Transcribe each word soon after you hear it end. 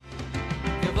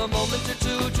a moment or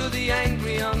two to the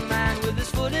angry young man with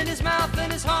his foot in his mouth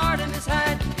and his heart in his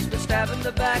hand. He's been stabbed in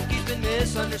the back, he's been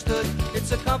misunderstood.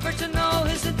 It's a comfort to know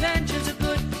his intentions are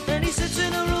good. And he sits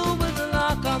in a room with a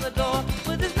lock on the door,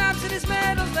 with his maps and his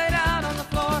medals laid out on the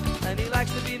floor. And he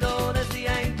likes to be known as the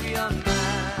angry young man.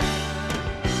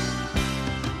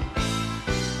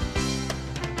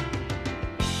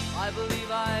 I believe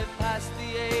I've passed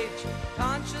the age,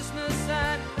 consciousness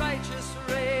and righteous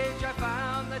rage. I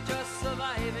found that just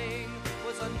surviving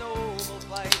was a noble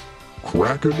fight.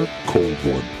 Cracking a cold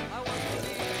one.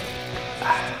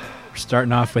 We're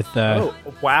starting off with Oh,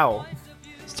 wow.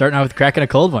 starting off with cracking a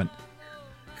cold one.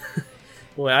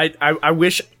 Well, I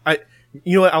wish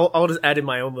you know what? I'll just add in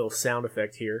my own little sound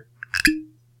effect here.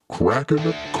 Cracking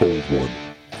a cold one.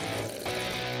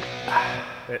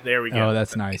 There we go. Oh,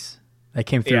 that's nice. That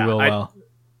came through Yeah, real well.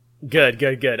 Good.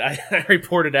 I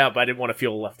reported out, but I didn't want to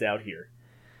feel left out here.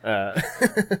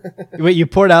 Wait, you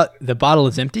poured out, the bottle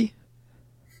is empty?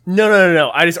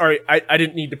 No. I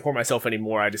didn't need to pour myself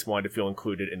anymore. I just wanted to feel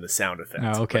included in the sound effect.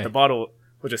 Oh, okay. But the bottle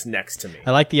was just next to me.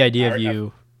 I like the idea of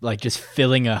you like just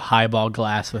filling a highball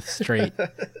glass with straight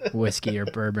whiskey or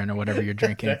bourbon or whatever you're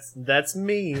drinking. That's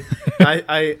me.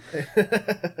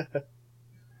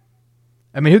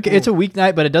 I mean, it's a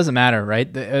weeknight, but it doesn't matter, right?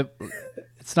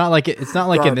 It's not like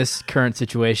in this current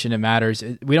situation it matters.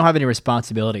 We don't have any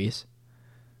responsibilities.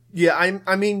 Yeah,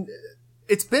 I mean,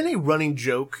 it's been a running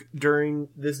joke during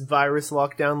this virus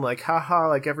lockdown. Like, haha,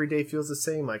 like every day feels the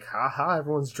same. Like, haha,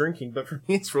 everyone's drinking. But for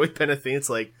me, it's really been a thing. It's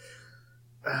like,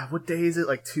 what day is it?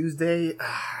 Like Tuesday?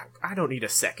 I don't need a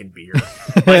second beer.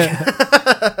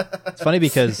 It's funny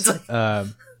because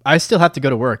I still have to go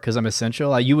to work because I'm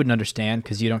essential. You wouldn't understand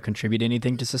because you don't contribute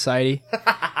anything to society.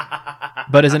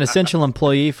 But as an essential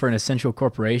employee for an essential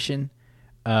corporation,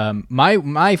 my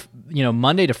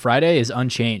Monday to Friday is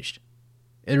unchanged.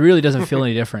 It really doesn't feel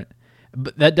any different.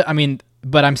 But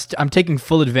I'm taking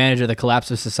full advantage of the collapse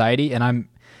of society, and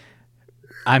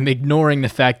I'm ignoring the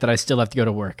fact that I still have to go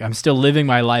to work. I'm still living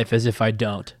my life as if I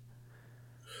don't.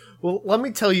 Well, let me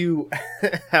tell you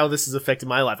how this has affected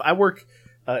my life. I work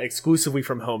exclusively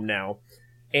from home now,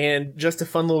 and just a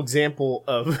fun little example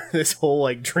of this whole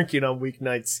like drinking on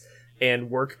weeknights and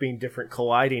work being different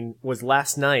colliding was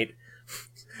last night.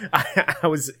 I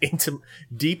was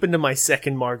deep into my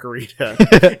second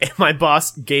margarita, and my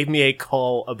boss gave me a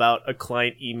call about a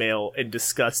client email and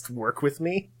discussed work with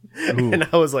me. Ooh. And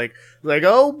I was like,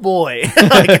 oh boy,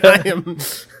 like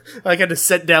I had to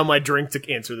set down my drink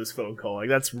to answer this phone call. Like,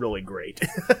 that's really great.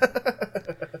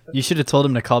 You should have told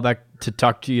him to call back to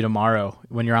talk to you tomorrow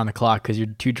when you're on the clock because you're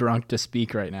too drunk to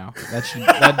speak right now.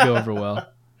 That'd go over well.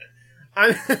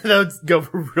 That would go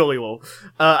really well.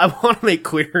 I want to make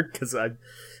clear, because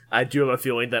I do have a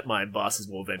feeling that my bosses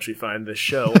will eventually find this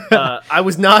show. I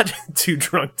was not too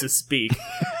drunk to speak.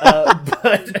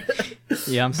 But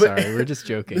yeah, I'm sorry. We're just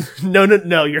joking. No.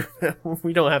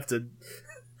 We don't have to.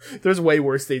 There's way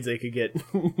worse things they could get.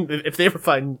 If they ever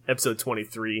find episode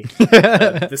 23,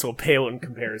 this will pale in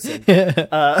comparison.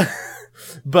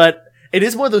 But it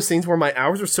is one of those things where my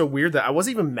hours are so weird that I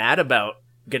wasn't even mad about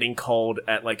getting called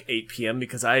at like 8 p.m.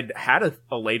 because I'd had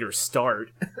a later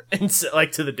start and so,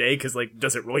 like to the day, because like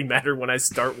does it really matter when I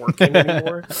start working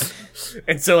anymore?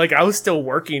 And so like I was still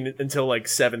working until like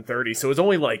 7:30, so it was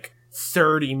only like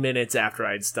 30 minutes after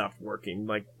I'd stopped working.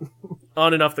 Like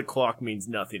on and off the clock means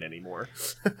nothing anymore.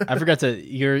 I forgot to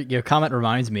your comment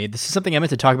reminds me. This is something I meant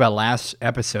to talk about last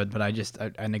episode, but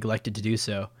I neglected to do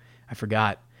so. I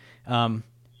forgot.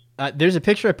 There's a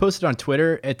picture I posted on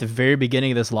Twitter at the very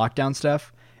beginning of this lockdown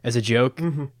stuff as a joke.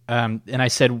 Mm-hmm. And I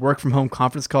said, work from home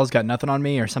conference calls got nothing on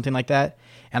me or something like that.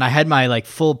 And I had my like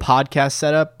full podcast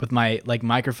set up with my like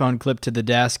microphone clipped to the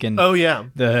desk and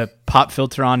the pop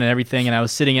filter on and everything. And I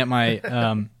was sitting at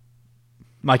my,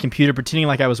 my computer pretending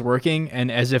like I was working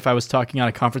and as if I was talking on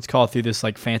a conference call through this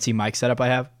like fancy mic setup I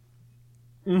have.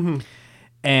 Mm-hmm.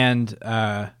 And,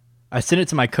 I sent it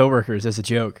to my coworkers as a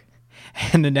joke.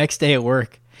 And the next day at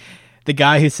work, the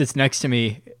guy who sits next to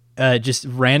me just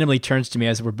randomly turns to me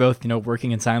as we're both,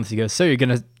 working in silence. He goes, "So you're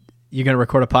gonna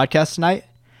record a podcast tonight?"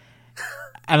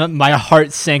 And my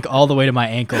heart sank all the way to my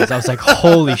ankles. I was like,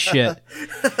 "Holy shit!"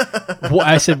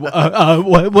 I said,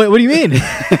 "What do you mean?"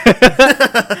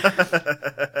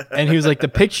 And he was like, "The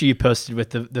picture you posted with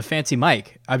the fancy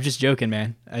mic." I'm just joking,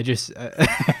 man. And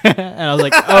I was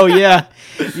like, "Oh yeah,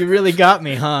 you really got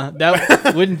me, huh?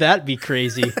 Wouldn't that be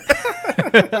crazy?"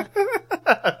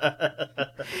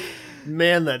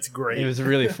 Man, that's great. It was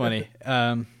really funny.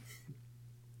 I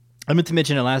meant to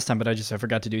mention it last time, but I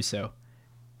forgot to do so.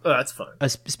 Oh, that's fun.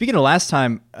 Speaking of last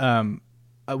time,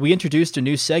 we introduced a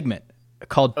new segment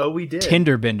called we did.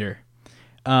 Tinder Bender.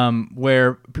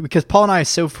 where because Paul and I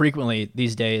so frequently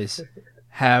these days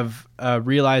have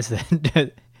realized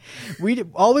that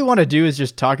all we want to do is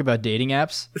just talk about dating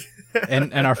apps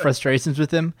and our frustrations with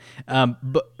them.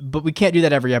 But we can't do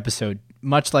that every episode.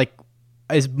 Much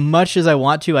as I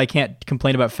want to, I can't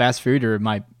complain about fast food or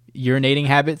my urinating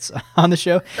habits on the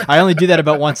show. I only do that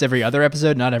about once every other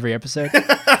episode, not every episode.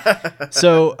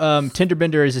 So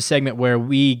Tinderbender is a segment where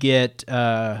we get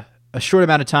a short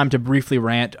amount of time to briefly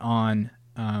rant on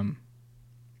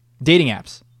dating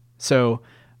apps. So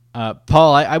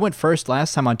Paul, I went first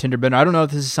last time on Tinderbender. I don't know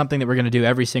if this is something that we're going to do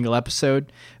every single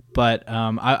episode, but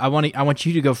I want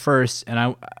you to go first,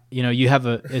 and you have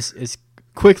as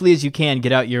quickly as you can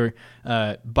get out your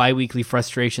bi-weekly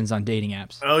frustrations on dating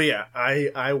apps. Oh yeah,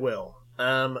 I will.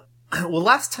 Well,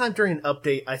 last time during an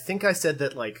update, I think I said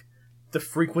that like the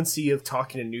frequency of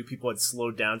talking to new people had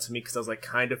slowed down to me because I was like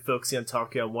kind of focusing on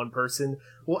talking on one person.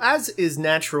 Well, as is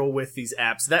natural with these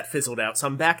apps, that fizzled out, so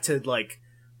I'm back to like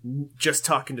just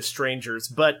talking to strangers.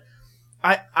 But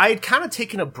I'd kind of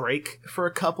taken a break for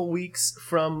a couple weeks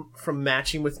from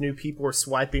matching with new people or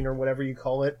swiping or whatever you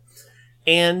call it,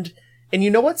 and you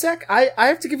know what, Zach? I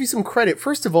have to give you some credit.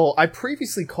 First of all, I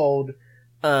previously called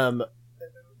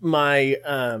my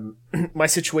my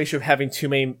situation of having too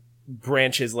many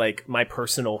branches like my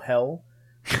personal hell.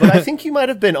 But I think you might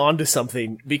have been onto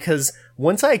something, because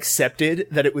once I accepted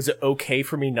that it was okay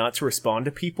for me not to respond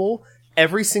to people,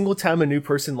 every single time a new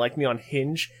person liked me on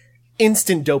Hinge,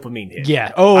 instant dopamine hit.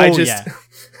 Yeah. Oh, yeah.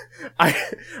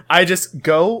 I just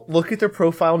go look at their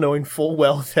profile knowing full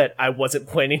well that I wasn't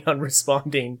planning on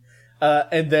responding.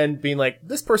 And then being like,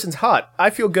 this person's hot. I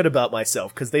feel good about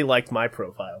myself because they liked my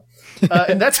profile.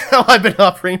 And that's how I've been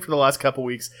operating for the last couple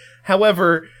weeks.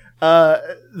 However,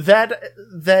 that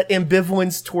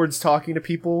ambivalence towards talking to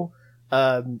people,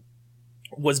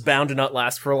 was bound to not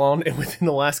last for long. And within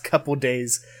the last couple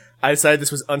days, I decided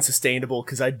this was unsustainable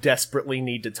because I desperately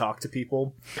need to talk to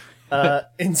people.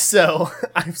 And so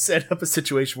I've set up a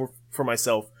situation for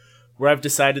myself where I've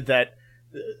decided that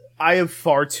I have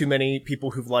far too many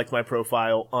people who've liked my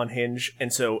profile on Hinge,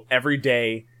 and so every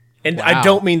day, and wow. I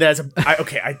don't mean that as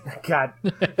God,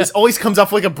 this always comes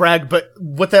off like a brag, but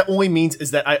what that only means is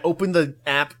that I open the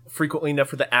app frequently enough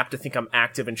for the app to think I'm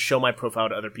active and show my profile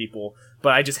to other people,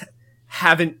 but I just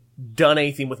haven't done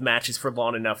anything with matches for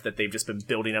long enough that they've just been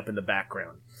building up in the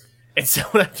background. And so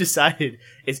what I've decided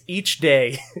is each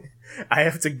day I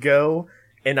have to go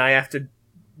and I have to,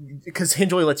 because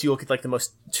Hinge only lets you look at like the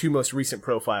two most recent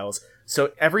profiles.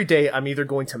 So every day I'm either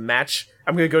going to match,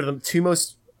 I'm going to go to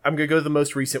the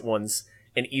most recent ones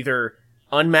and either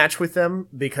unmatch with them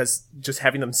because just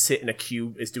having them sit in a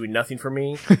queue is doing nothing for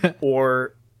me,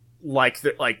 or like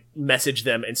message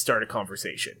them and start a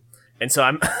conversation. And so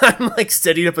I'm like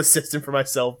setting up a system for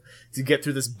myself to get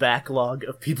through this backlog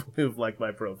of people who've liked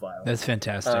my profile. That's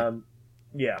fantastic.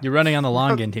 Yeah. You're running on the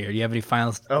long end here. Do you have any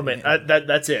final? Oh man,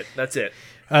 that's it.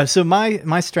 So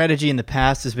my strategy in the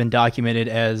past has been documented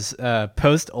as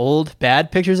post old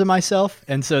bad pictures of myself,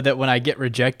 and so that when I get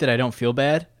rejected, I don't feel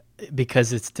bad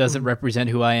because it doesn't represent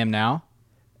who I am now.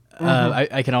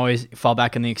 I can always fall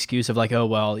back on the excuse of like, oh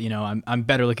well, I'm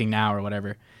better looking now or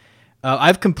whatever.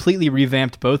 I've completely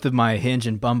revamped both of my Hinge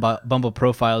and Bumble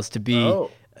profiles to be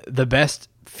the best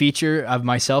feature of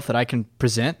myself that I can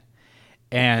present,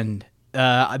 and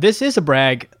this is a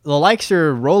brag. The likes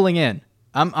are rolling in.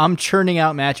 I'm churning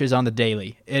out matches on the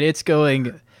daily, and it's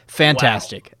going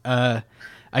fantastic. Wow.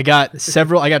 I got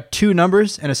 2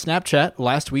 numbers and a Snapchat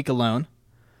last week alone.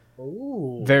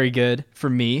 Ooh. Very good for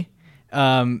me.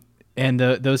 And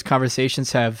those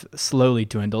conversations have slowly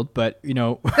dwindled, but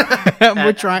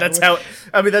we're trying. That's how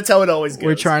it always goes.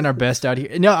 We're trying our best out here.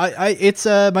 No, it's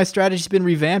my strategy's been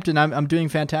revamped, and I'm doing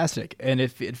fantastic, and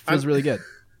it feels really good.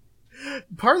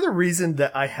 Part of the reason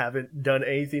that I haven't done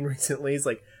anything recently is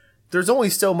like, there's only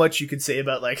so much you could say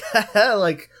about like,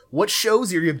 like what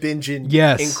shows are you binging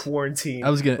in quarantine? I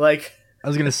was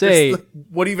gonna say,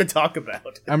 what do you even talk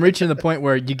about? I'm reaching the point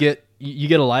where you get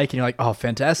a like and you're like, oh,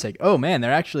 fantastic. Oh man,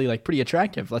 they're actually like pretty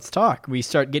attractive. Let's talk. We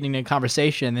start getting in a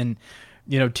conversation, and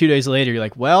then 2 days later, you're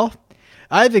like, well,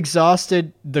 I've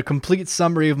exhausted the complete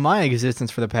summary of my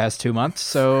existence for the past 2 months.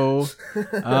 So,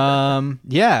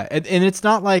 yeah. And it's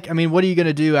not like, what are you going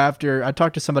to do after I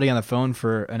talked to somebody on the phone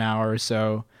for an hour or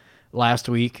so last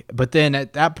week, but then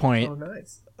at that point, oh,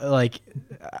 nice. Like,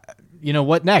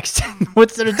 what next?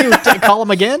 What's there to do? Call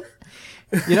them again?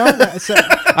 So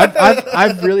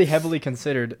I've really heavily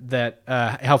considered that,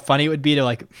 how funny it would be to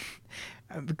like,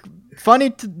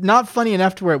 not funny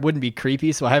enough to where it wouldn't be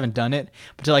creepy, so I haven't done it,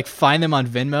 but to like find them on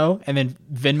Venmo and then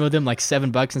Venmo them like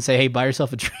 $7 and say, hey, buy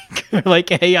yourself a drink. Or like,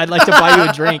 hey, I'd like to buy you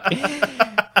a drink.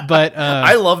 But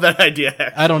I love that idea.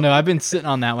 Actually. I don't know. I've been sitting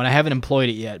on that one. I haven't employed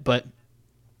it yet, but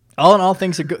all in all,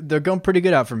 things are they're going pretty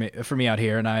good out for me out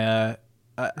here, and I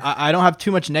don't have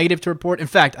too much negative to report. In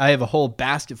fact, I have a whole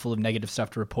basket full of negative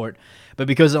stuff to report, but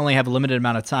because I only have a limited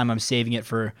amount of time, I'm saving it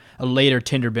for a later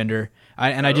Tinder bender.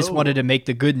 I just wanted to make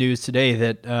the good news today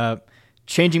that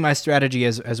changing my strategy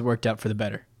has worked out for the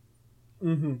better.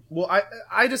 Mm-hmm. Well,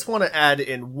 I just want to add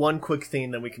in one quick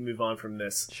thing, then we can move on from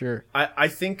this. Sure. I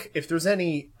think if there's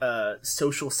any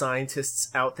social scientists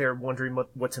out there wondering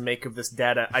what to make of this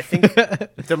data, I think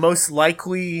the most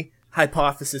likely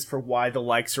hypothesis for why the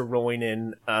likes are rolling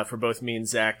in for both me and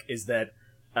Zach is that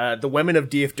the women of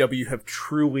DFW have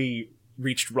truly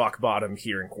reached rock bottom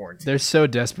here in quarantine. They're so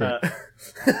desperate.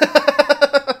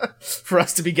 For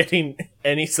us to be getting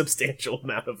any substantial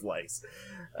amount of likes.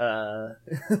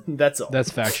 That's all.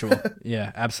 That's factual.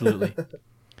 Yeah, absolutely.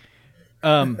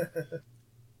 Welcome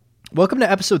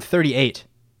to episode 38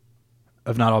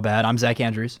 of Not All Bad. I'm Zach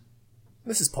Andrews.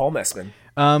 This is Paul Messman.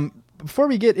 Before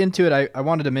we get into it, I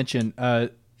wanted to mention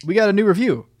we got a new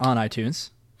review on iTunes.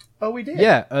 Oh, we did?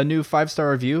 Yeah, a new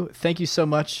 5-star review. Thank you so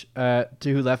much to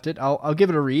who left it. I'll give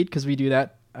it a read because we do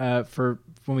that for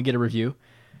when we get a review.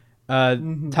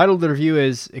 Title of the review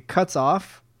is "It Cuts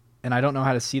Off," and I don't know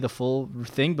how to see the full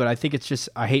thing, but I think it's just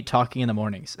I hate talking in the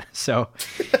mornings. So,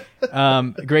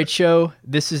 great show.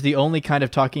 This is the only kind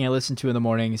of talking I listen to in the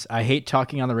mornings. I hate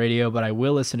talking on the radio, but I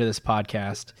will listen to this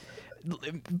podcast.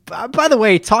 By the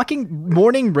way,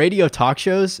 morning radio talk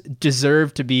shows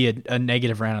deserve to be a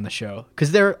negative rant on the show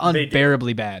because they're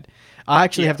unbearably bad. I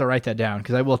actually have to write that down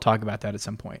because I will talk about that at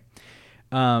some point.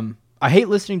 I hate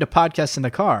listening to podcasts in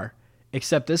the car,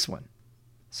 except this one.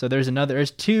 So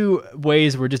there's two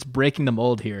ways we're just breaking the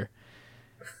mold here.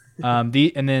 And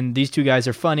then these two guys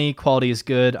are funny. Quality is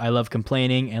good. I love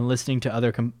complaining and listening to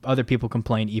other people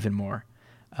complain even more.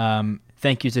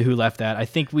 Thank you to who left that. I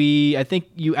think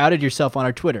you outed yourself on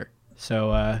our Twitter.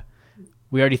 So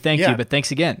we already thanked you, but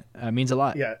thanks again. It means a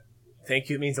lot. Yeah. Thank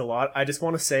you. It means a lot. I just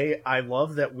want to say I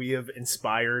love that we have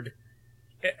inspired,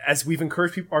 as we've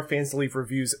encouraged our fans to leave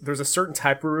reviews, there's a certain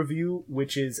type of review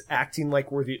which is acting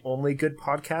like we're the only good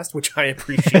podcast, which I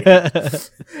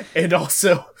appreciate. And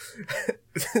also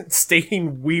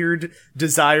stating weird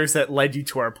desires that led you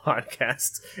to our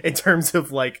podcast in terms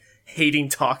of like hating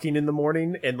talking in the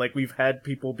morning. And like we've had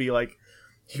people be like,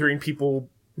 hearing people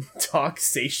talk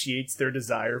satiates their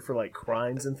desire for like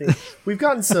crimes and things. We've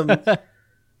gotten some...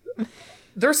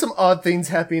 There's some odd things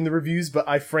happening in the reviews, but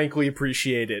I frankly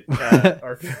appreciate it.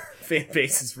 Our fan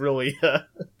base is really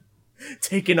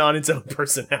taken on its own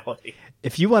personality.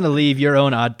 If you want to leave your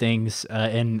own odd things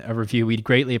in a review, we'd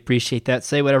greatly appreciate that.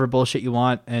 Say whatever bullshit you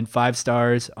want, and 5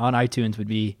 stars on iTunes would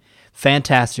be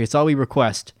fantastic. It's all we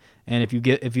request. And if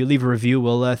you leave a review,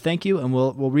 we'll thank you, and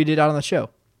we'll read it out on the show.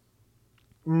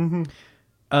 Mm-hmm.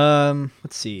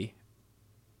 Let's see.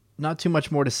 Not too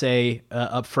much more to say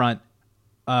up front.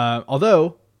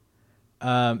 So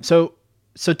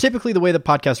typically the way the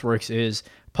podcast works is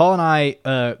Paul and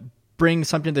I bring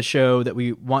something to the show that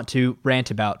we want to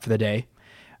rant about for the day,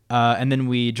 and then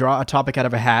we draw a topic out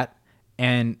of a hat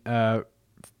and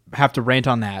have to rant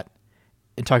on that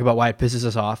and talk about why it pisses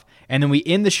us off. And then we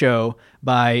end the show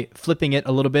by flipping it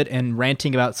a little bit and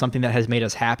ranting about something that has made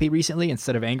us happy recently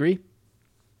instead of angry.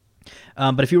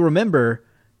 But if you remember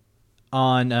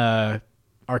on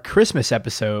our Christmas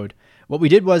episode, what we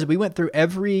did was we went through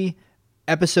every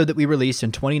episode that we released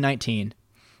in 2019,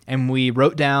 and we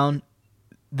wrote down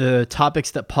the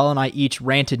topics that Paul and I each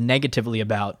ranted negatively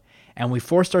about, and we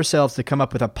forced ourselves to come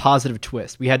up with a positive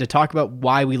twist. We had to talk about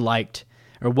why we liked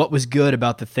or what was good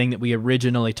about the thing that we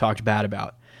originally talked bad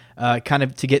about, kind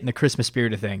of to get in the Christmas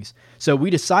spirit of things. So we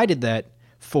decided that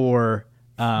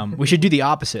we should do the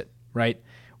opposite, right?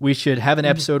 We should have an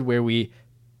episode where we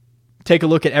take a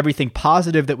look at everything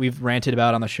positive that we've ranted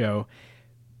about on the show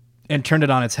and turn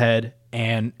it on its head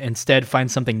and instead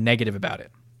find something negative about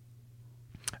it.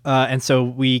 And so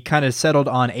we kind of settled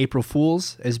on April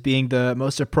Fool's as being the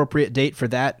most appropriate date for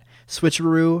that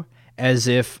switcheroo, as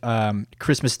if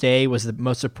Christmas Day was the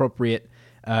most appropriate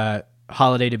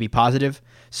holiday to be positive.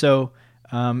 So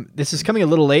this is coming a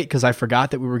little late because I forgot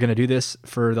that we were going to do this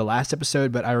for the last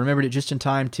episode, but I remembered it just in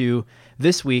time to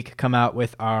this week come out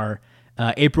with our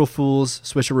April Fool's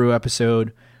switcheroo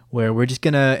episode, where we're just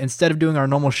going to, instead of doing our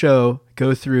normal show,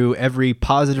 go through every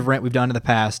positive rant we've done in the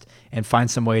past and find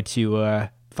some way to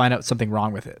find out something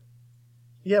wrong with it.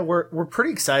 Yeah, we're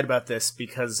pretty excited about this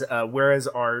because whereas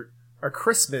our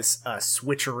Christmas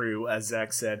switcheroo, as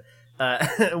Zach said,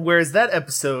 whereas that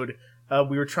episode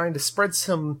we were trying to spread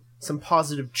some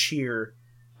positive cheer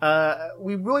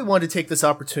we really wanted to take this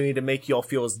opportunity to make y'all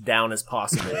feel as down as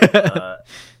possible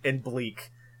and bleak.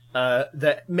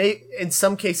 That may, in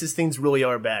some cases, things really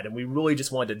are bad, and we really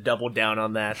just wanted to double down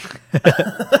on that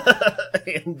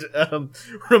and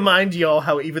remind y'all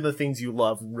how even the things you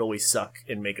love really suck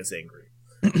and make us angry.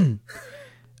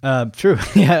 True.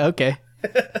 Yeah. Okay.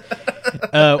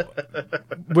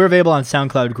 We're available on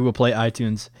SoundCloud, Google Play,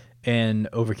 iTunes, and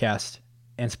Overcast,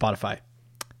 and Spotify.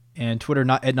 And Twitter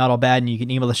at Not All Bad, and you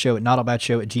can email the show at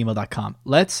notallbadshow@gmail.com.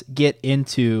 Let's get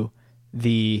into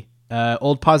the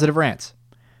old positive rants.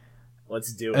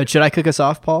 Let's do it. Should I kick us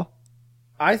off, Paul?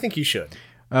 I think you should.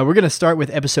 We're going to start with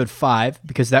episode 5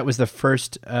 because that was the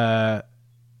first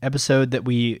episode that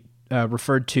we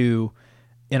referred to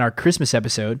in our Christmas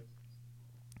episode.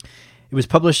 It was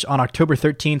published on October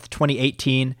 13th,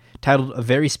 2018, titled A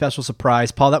Very Special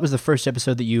Surprise. Paul, that was the first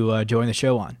episode that you joined the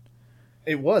show on.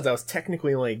 It was. I was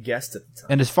technically only a guest at the time.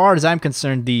 And as far as I'm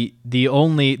concerned, the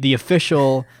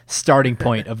official starting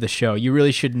point of the show. You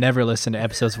really should never listen to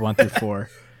episodes 1 through 4.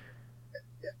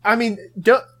 I mean,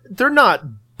 they're not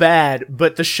bad,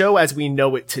 but the show as we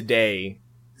know it today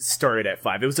started at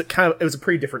 5. It was a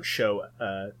pretty different show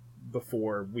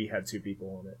before we had 2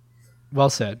 people on it.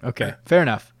 Well said. Okay, fair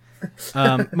enough.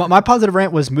 My positive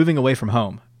rant was moving away from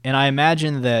home. And I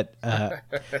imagine that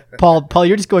Paul,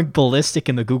 you're just going ballistic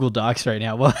in the Google Docs right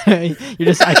now. Well, I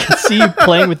can see you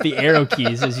playing with the arrow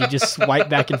keys as you just swipe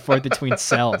back and forth between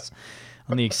cells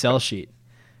on the Excel sheet,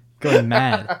 going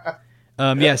mad.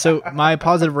 So my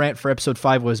positive rant for episode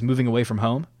 5 was moving away from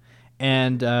home,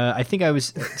 and I think I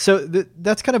was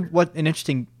that's kind of what an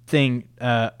interesting thing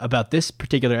about this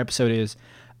particular episode is.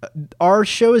 Our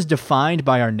show is defined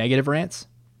by our negative rants.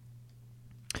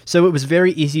 So it was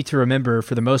very easy to remember,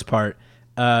 for the most part,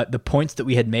 the points that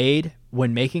we had made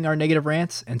when making our negative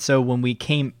rants. And so when we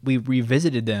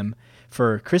revisited them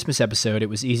for Christmas episode, it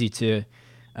was easy to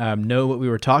know what we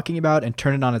were talking about and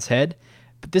turn it on its head.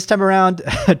 But this time around,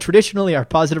 traditionally, our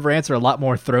positive rants are a lot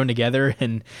more thrown together,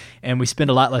 and we spend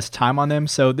a lot less time on them.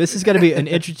 So this is going to be an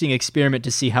interesting experiment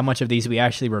to see how much of these we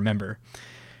actually remember.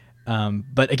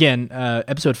 But again,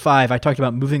 episode 5, I talked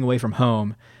about moving away from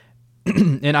home.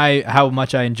 And how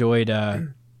much I enjoyed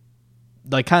kind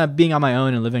of being on my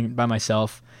own and living by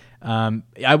myself.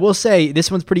 I will say this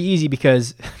one's pretty easy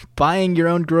because buying your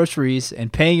own groceries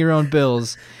and paying your own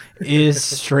bills is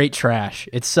straight trash.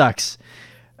 It sucks.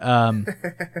 And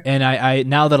I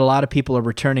now that a lot of people are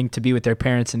returning to be with their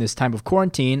parents in this time of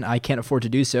quarantine, I can't afford to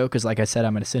do so because, like I said,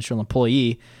 I'm an essential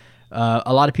employee.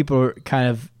 A lot of people are kind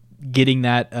of getting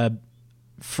that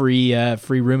free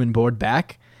room and board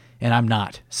back. And I'm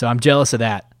not. So I'm jealous of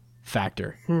that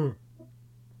factor.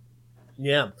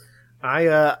 Yeah.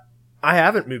 I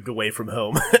haven't moved away from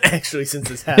home, actually, since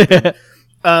this happened.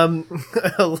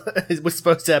 It was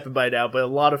supposed to happen by now, but a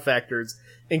lot of factors,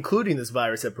 including this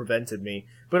virus, have prevented me.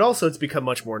 But also it's become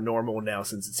much more normal now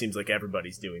since it seems like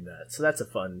everybody's doing that. So that's a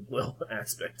fun little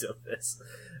aspect of this.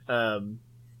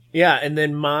 Yeah, and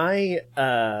then my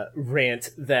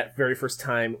rant that very first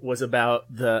time was about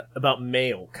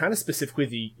mail, kind of specifically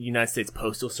the United States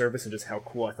Postal Service and just how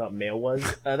cool I thought mail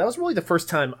was. That was really the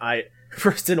first and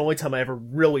only time I ever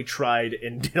really tried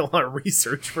and did a lot of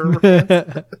research for a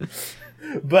rant.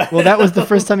 But well, that was the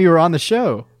first time you were on the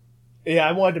show. Yeah,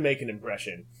 I wanted to make an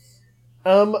impression.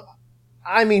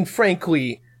 I mean,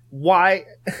 frankly, why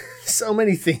so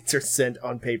many things are sent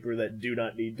on paper that do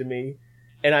not need to be?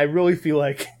 And I really feel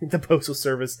like the Postal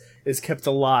Service is kept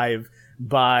alive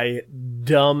by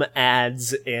dumb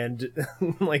ads and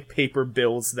like paper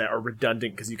bills that are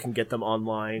redundant because you can get them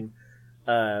online,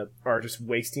 are just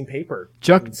wasting paper.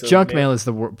 Junk mail is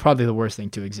probably the worst thing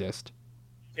to exist.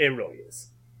 It really is.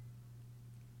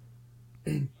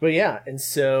 But yeah, and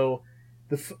so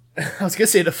I was gonna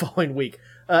say the following week.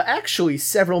 Actually,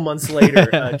 several months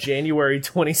later, January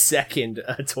 22nd,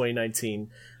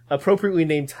 2019, appropriately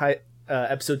named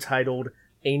episode titled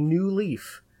A New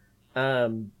Leaf.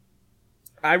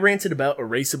 I ranted about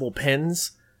erasable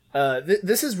pens.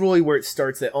 This is really where it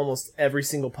starts, that almost every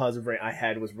single positive rant I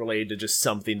had was related to just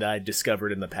something that I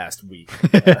discovered in the past week.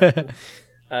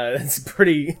 That's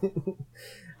pretty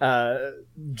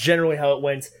generally how it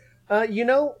went.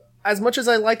 As much as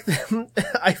I like them,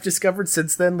 I've discovered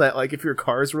since then that, like, if your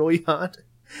car is really hot,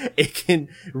 it can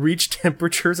reach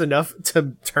temperatures enough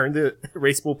to turn the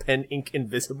erasable pen ink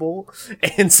invisible,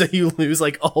 and so you lose,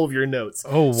 like, all of your notes.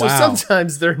 Oh, wow. So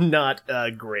sometimes they're not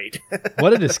great.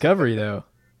 What a discovery, though.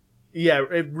 Yeah,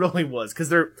 it really was, because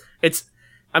they're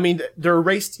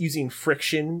erased using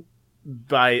friction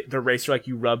by the eraser, like,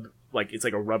 you rub, like, it's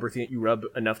like a rubber thing that you rub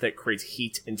enough that it creates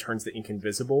heat and turns the ink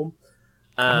invisible.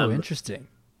 Oh, interesting.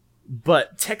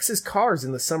 But Texas cars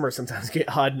in the summer sometimes get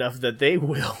hot enough that they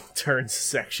will turn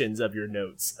sections of your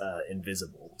notes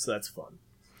invisible. So that's fun.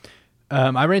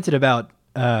 I ranted about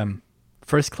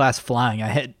first class flying.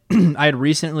 I had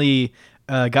recently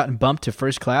gotten bumped to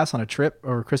first class on a trip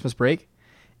over Christmas break,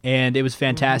 and it was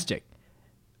fantastic.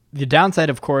 The downside,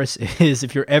 of course, is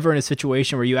if you're ever in a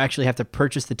situation where you actually have to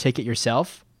purchase the ticket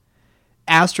yourself,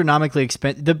 astronomically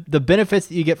expensive. The benefits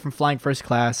that you get from flying first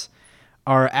class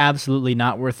are absolutely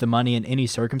not worth the money in any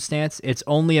circumstance. It's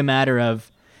only a matter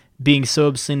of being so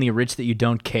obscenely rich that you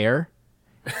don't care.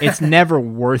 It's never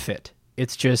worth it.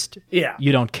 It's just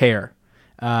you don't care,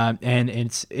 and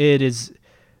it is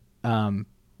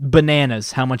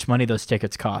bananas how much money those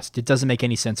tickets cost. It doesn't make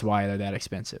any sense why they're that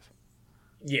expensive.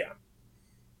 Yeah.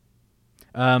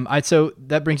 So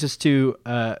that brings us to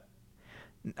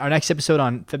our next episode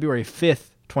on February 5th,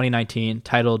 2019,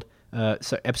 titled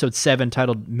episode 7,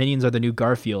 titled "Minions Are the New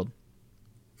Garfield."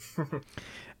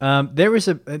 There was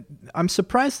I'm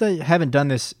surprised that I haven't done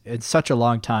this in such a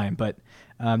long time, but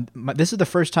this is the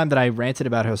first time that I ranted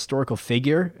about a historical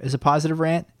figure as a positive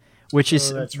rant, which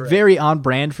is very on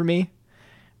brand for me.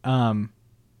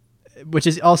 Which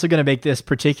is also going to make this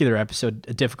particular episode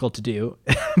difficult to do.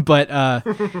 But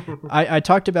I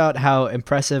talked about how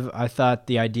impressive I thought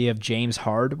the idea of James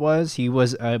Hard was. He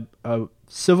was a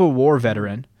Civil War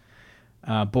veteran,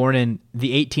 born in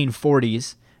the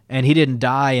 1840s, and he didn't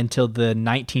die until the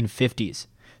 1950s.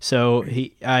 So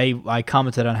I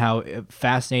commented on how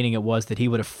fascinating it was that he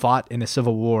would have fought in the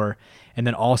Civil War and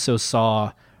then also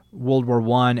saw World War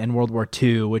I and World War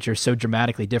II, which are so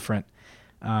dramatically different.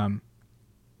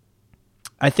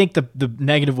 I think the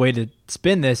negative way to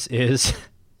spin this is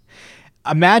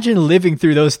imagine living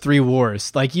through those 3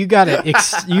 wars. Like you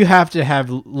have to have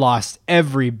lost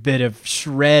every bit of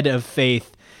shred of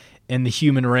faith in the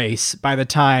human race by the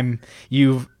time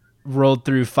you've rolled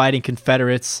through fighting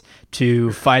Confederates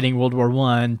to fighting World War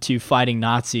I to fighting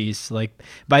Nazis. Like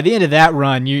by the end of that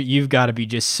run, you've got to be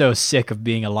just so sick of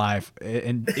being alive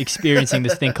and experiencing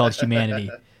this thing called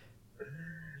humanity.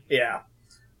 Yeah.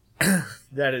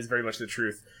 That is very much the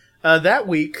truth. That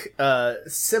week,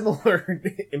 similar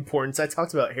importance, I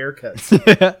talked about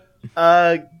haircuts.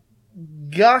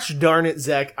 Gosh darn it,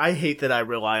 Zach, I hate that I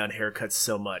rely on haircuts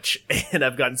so much, and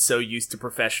I've gotten so used to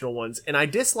professional ones, and I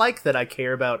dislike that I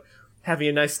care about having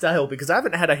a nice style, because I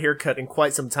haven't had a haircut in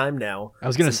quite some time now. I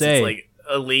was going to say. It's like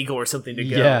illegal or something to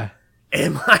go. Yeah.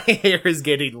 And my hair is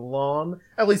getting long,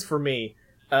 at least for me.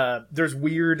 There's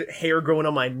weird hair growing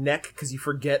on my neck because you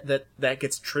forget that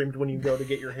gets trimmed when you go to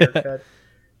get your hair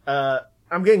cut.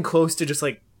 I'm getting close to just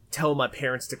like telling my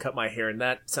parents to cut my hair, and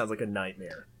that sounds like a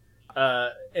nightmare.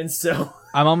 And so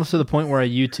I'm almost to the point where I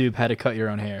YouTube how to cut your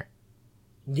own hair.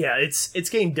 Yeah, it's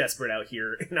getting desperate out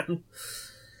here, and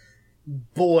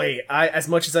as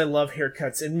much as I love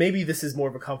haircuts, and maybe this is more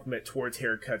of a compliment towards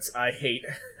haircuts, I hate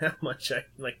how much I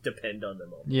like depend on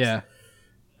them almost. Yeah.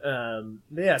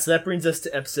 So that brings us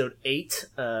to episode 8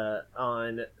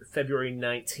 on February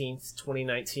 19th,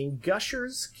 2019,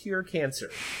 Gushers Cure Cancer.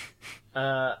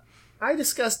 I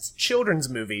discussed children's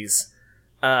movies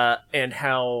and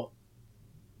how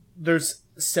there's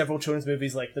several children's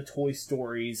movies like the Toy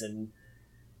Stories and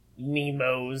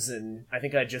Nemo's, and I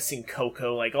think I'd just seen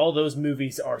Coco. Like, all those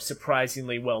movies are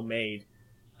surprisingly well made.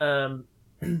 On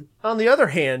the other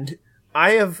hand,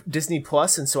 I have Disney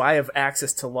Plus, and so I have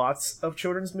access to lots of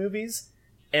children's movies,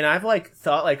 and I've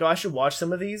thought I should watch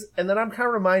some of these, and then I'm kind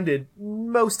of reminded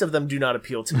most of them do not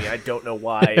appeal to me. I don't know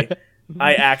why.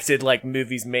 I acted like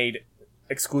movies made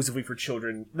exclusively for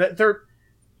children.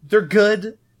 They're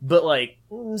good, but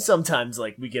sometimes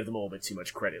we give them a little bit too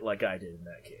much credit, like I did in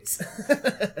that case.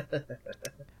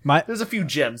 There's a few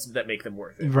gems that make them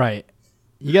worth it. Right.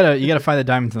 You gotta find the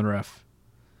diamonds in the rough.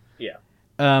 Yeah.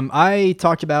 I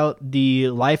talked about the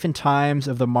life and times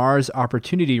of the Mars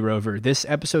Opportunity rover. This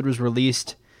episode was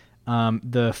released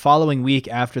the following week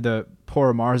after the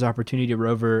poor Mars Opportunity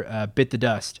rover bit the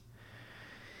dust,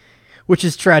 which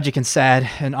is tragic and sad.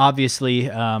 And obviously,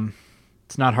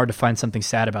 it's not hard to find something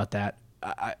sad about that.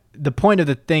 The point of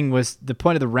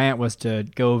the rant was to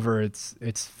go over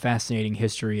its fascinating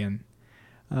history and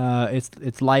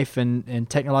its life and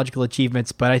technological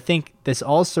achievements. But I think this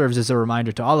all serves as a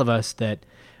reminder to all of us that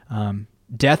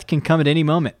death can come at any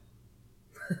moment.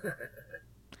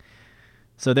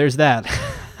 So there's that.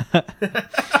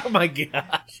 Oh my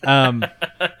gosh.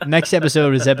 Next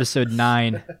episode is episode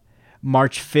 9,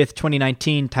 March 5th,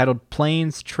 2019, titled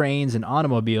Planes, Trains, and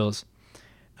Automobiles.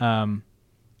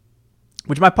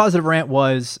 Which my positive rant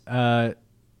was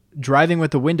driving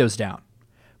with the windows down,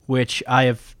 which I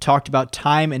have talked about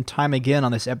time and time again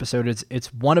on this episode.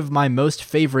 It's one of my most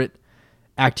favorite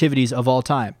activities of all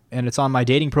time, and it's on my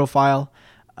dating profile.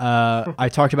 I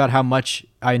talked about how much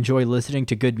I enjoy listening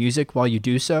to good music while you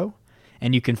do so,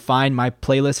 and you can find my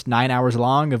playlist 9 hours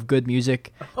long of good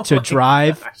music to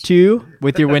drive to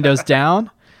with your windows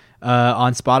down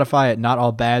on Spotify at Not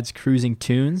All Bad's Cruising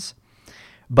Tunes.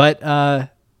 But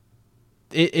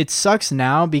it sucks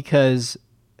now because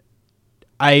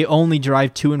I only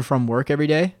drive to and from work every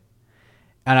day,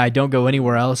 and I don't go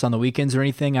anywhere else on the weekends or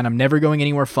anything, and I'm never going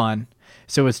anywhere fun.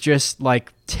 So it's just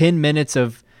like 10 minutes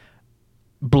of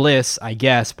bliss, I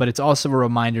guess, but it's also a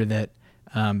reminder that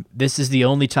this is the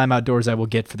only time outdoors I will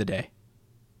get for the day.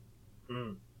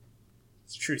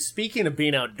 It's true. Speaking of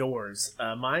being outdoors,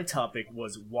 my topic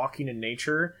was walking in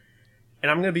nature. And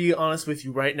I'm going to be honest with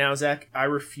you right now, Zach. I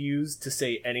refuse to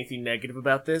say anything negative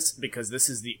about this because this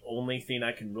is the only thing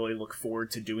I can really look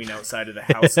forward to doing outside of the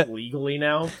house legally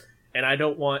now. And I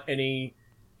don't want any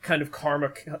kind of karma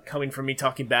coming from me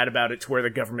talking bad about it to where the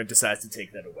government decides to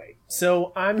take that away.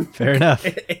 So Fair enough.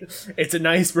 It's a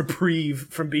nice reprieve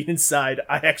from being inside.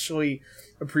 I actually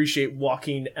appreciate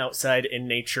walking outside in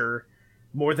nature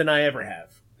more than I ever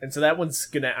have. And so that one's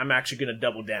I'm actually gonna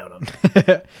double down on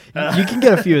that. You can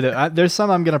get a few of them. There's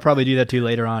some I'm gonna probably do that to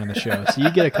later on in the show, so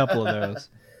you get a couple of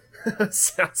those.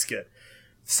 Sounds good.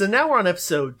 So now we're on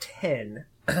episode 10.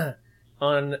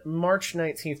 On March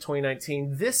 19th,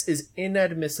 2019, this is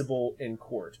inadmissible in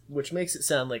court, which makes it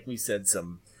sound like we said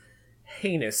some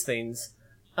heinous things.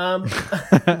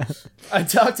 I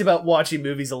talked about watching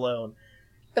movies alone.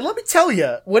 And let me tell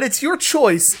you, when it's your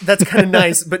choice, that's kind of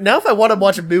nice. But now if I want to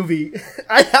watch a movie,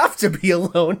 I have to be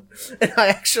alone. And I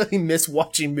actually miss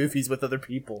watching movies with other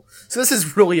people. So this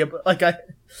is really,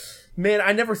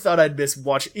 I never thought I'd miss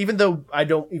watching, even though I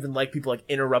don't even like people like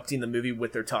interrupting the movie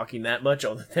with their talking that much.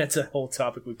 Although that's a whole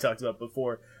topic we've talked about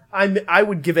before. I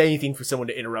would give anything for someone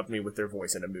to interrupt me with their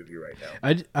voice in a movie right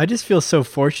now. I just feel so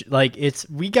fortunate. Like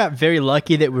we got very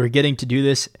lucky that we were getting to do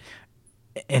this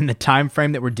in the time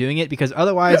frame that we're doing it, because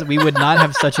otherwise we would not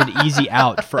have such an easy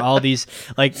out for all these.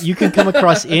 Like, you can come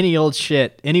across any old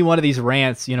shit, any one of these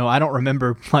rants, I don't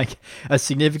remember like a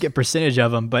significant percentage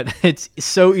of them, but it's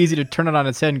so easy to turn it on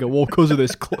its head and go, well, because of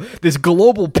this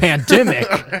global pandemic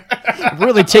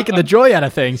really taking the joy out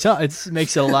of things. So it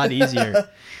makes it a lot easier.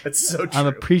 That's so true. I'm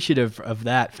appreciative of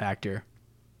that factor.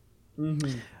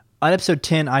 Mm-hmm. On episode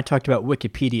 10, I talked about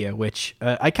Wikipedia, which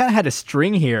I kind of had a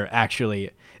string here, actually.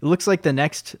 It looks like there's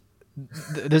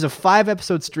a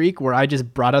 5-episode streak where I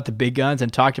just brought out the big guns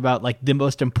and talked about like the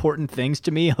most important things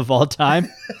to me of all time.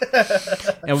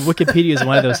 And Wikipedia is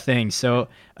one of those things. So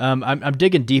I'm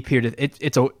digging deep here.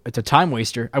 It's a time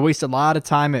waster. I waste a lot of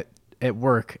time at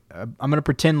work. I'm going to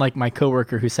pretend like my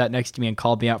coworker who sat next to me and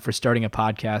called me out for starting a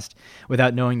podcast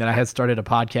without knowing that I had started a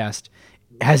podcast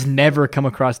has never come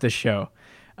across this show.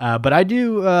 But I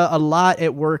do a lot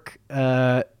at work.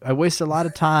 I waste a lot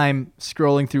of time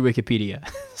scrolling through Wikipedia.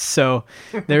 So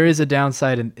there is a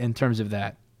downside in terms of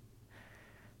that.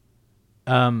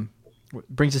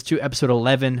 Brings us to episode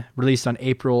 11, released on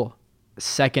April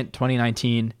 2nd,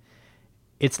 2019.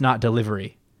 It's Not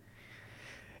Delivery.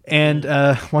 And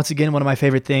once again, one of my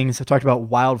favorite things, I talked about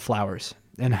wildflowers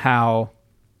and how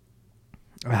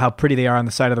pretty they are on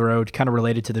the side of the road, kind of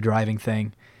related to the driving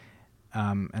thing.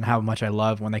 And how much I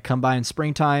love when they come by in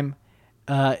springtime.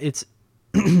 It's,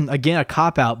 again, a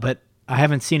cop-out, but I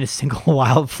haven't seen a single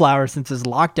wildflower since this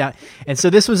lockdown. And so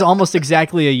this was almost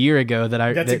exactly a year ago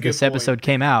that this episode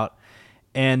came out.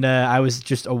 And I was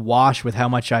just awash with how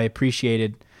much I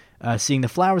appreciated seeing the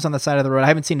flowers on the side of the road. I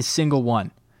haven't seen a single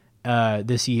one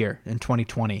this year in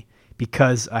 2020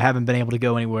 because I haven't been able to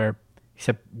go anywhere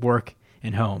except work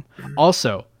and home.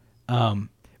 Also,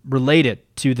 related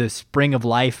to the spring of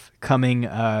life coming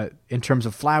in terms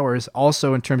of flowers,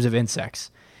 also in terms of insects.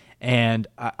 And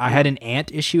I had an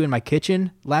ant issue in my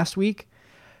kitchen last week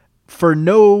for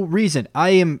no reason.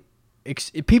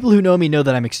 People who know me know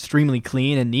that I'm extremely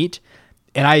clean and neat,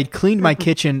 and I had cleaned my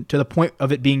kitchen to the point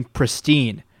of it being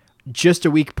pristine just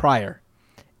a week prior.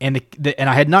 And and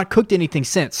I had not cooked anything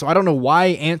since, so I don't know why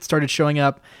ants started showing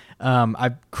up.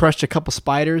 I've crushed a couple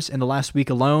spiders in the last week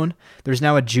alone. There's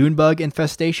now a June bug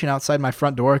infestation outside my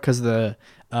front door because of the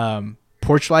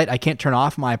porch light. I can't turn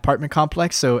off my apartment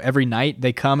complex, so every night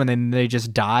they come and then they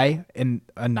just die in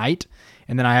a night.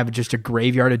 And then I have just a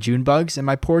graveyard of June bugs in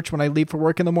my porch when I leave for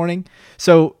work in the morning.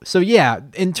 So yeah,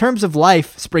 in terms of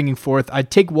life springing forth, I'd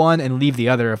take one and leave the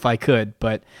other if I could,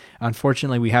 but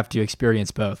unfortunately we have to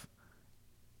experience both.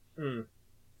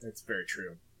 That's very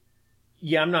true.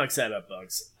 Yeah, I'm not excited about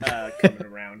bugs coming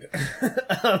around.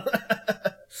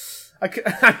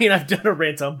 I mean, I've done a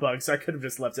rant on bugs, so I could have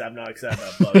just left it. I'm not excited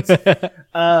about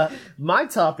bugs. My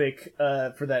topic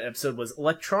for that episode was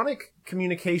electronic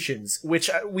communications, which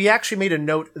we actually made a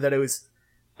note that it was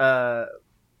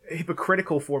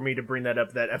hypocritical for me to bring that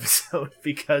up that episode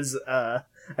because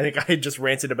I think I had just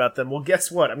ranted about them. Well,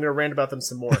 guess what? I'm going to rant about them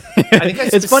some more. I think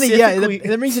It's funny, yeah.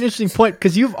 That brings an interesting point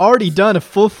because you've already done a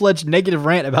full-fledged negative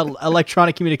rant about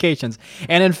electronic communications,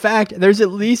 and in fact, there's at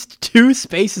least 2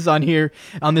 spaces on here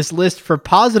on this list for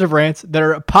positive rants that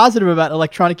are positive about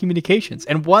electronic communications,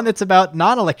 and one that's about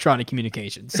non-electronic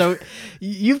communications. So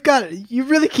you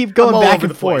really keep going back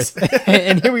and forth,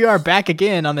 and here we are back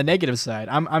again on the negative side.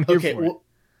 I'm here for it.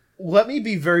 Let me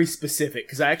be very specific,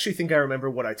 because I actually think I remember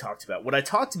what I talked about. What I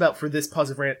talked about for this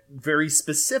positive rant very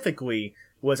specifically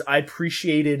was I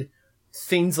appreciated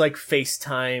things like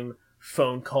FaceTime,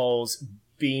 phone calls,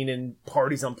 being in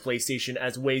parties on PlayStation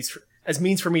as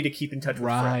means for me to keep in touch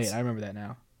with friends. Right, I remember that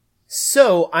now.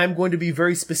 So I'm going to be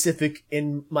very specific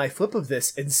in my flip of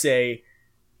this and say,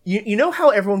 you know how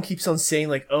everyone keeps on saying,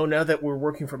 like, oh, now that we're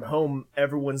working from home,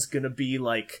 everyone's going to be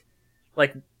like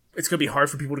it's going to be hard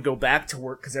for people to go back to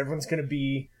work because everyone's going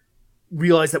to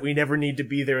realize that we never need to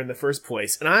be there in the first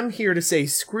place. And I'm here to say,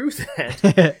 screw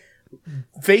that.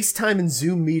 FaceTime and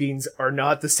Zoom meetings are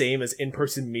not the same as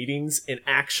in-person meetings. And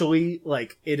actually,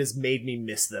 like, it has made me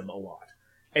miss them a lot.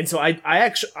 And so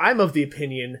I'm of the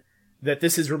opinion that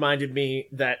this has reminded me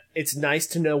that it's nice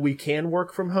to know we can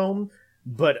work from home,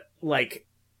 but, like,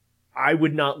 I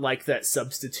would not like that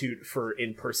substitute for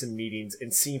in-person meetings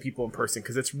and seeing people in person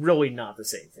because it's really not the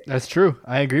same thing. That's true.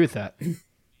 I agree with that.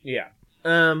 Yeah.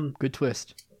 Good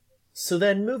twist. So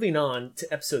then moving on to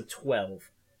episode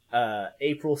 12,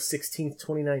 April 16th,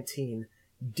 2019,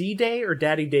 D-Day or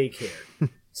Daddy Daycare.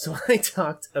 So I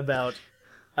talked about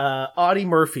Audie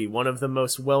Murphy, one of the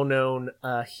most well-known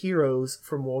heroes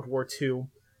from World War II.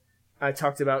 I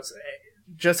talked about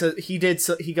he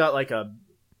got like a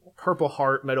Purple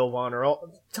Heart, Medal of Honor,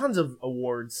 tons of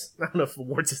awards. I don't know if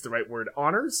awards is the right word.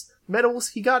 Honors, medals.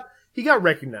 He got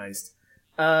recognized.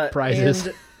 Prizes.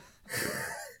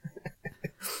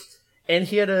 And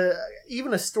he had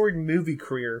even a storied movie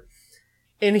career.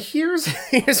 And here's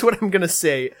what I'm gonna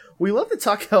say. We love to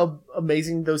talk how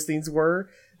amazing those things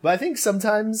were, but I think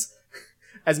sometimes,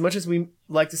 as much as we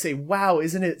like to say, "Wow,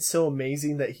 isn't it so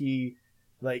amazing that he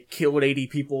like killed 80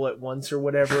 people at once or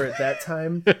whatever at that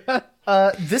time?"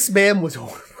 This man was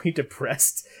horribly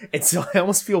depressed, and so I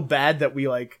almost feel bad that we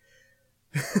like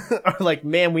are like,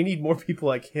 man, we need more people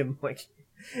like him. Like,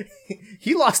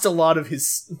 he lost a lot of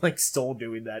his like soul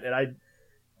doing that, and I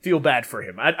feel bad for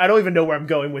him. I don't even know where I'm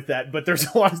going with that, but there's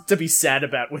a lot to be sad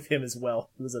about with him as well.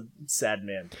 He was a sad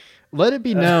man. Let it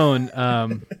be known.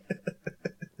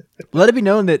 Let it be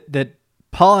known that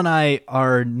Paul and I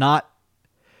are not.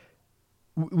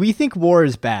 We think war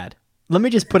is bad. Let me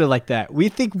just put it like that. We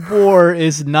think war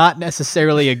is not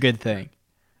necessarily a good thing.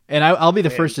 And I'll be the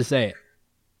first to say it.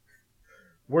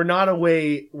 We're not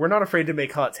afraid to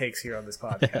make hot takes here on this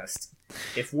podcast.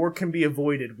 If war can be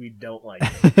avoided, we don't like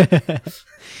it.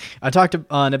 I talked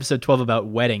on episode 12 about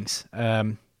weddings.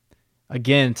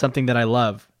 Again, something that I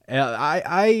love.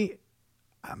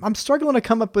 I'm struggling to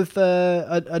come up with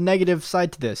a negative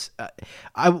side to this.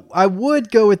 I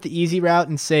would go with the easy route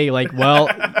and say, like, well,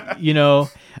 you know,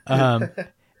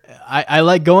 I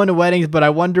like going to weddings, but I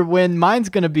wonder when mine's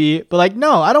going to be. But, like,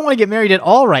 no, I don't want to get married at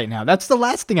all right now. That's the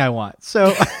last thing I want.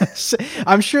 So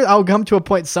I'm sure I'll come to a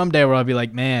point someday where I'll be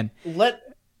like, man. Let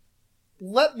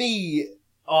me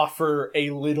offer a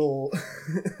little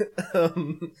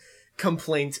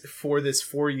complaint for this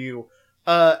for you.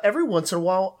 Every once in a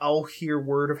while, I'll hear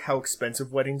word of how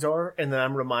expensive weddings are, and then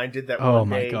I'm reminded that one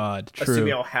day,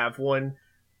 assuming I'll have one,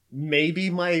 maybe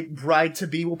my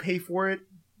bride-to-be will pay for it.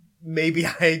 Maybe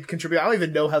I contribute. I don't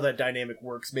even know how that dynamic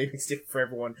works. Maybe it's different for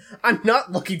everyone. I'm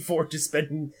not looking forward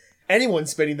to anyone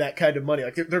spending that kind of money.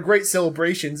 Like, they're great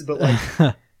celebrations, but like,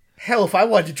 hell, if I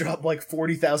wanted to drop like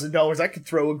 $40,000, I could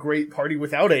throw a great party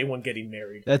without anyone getting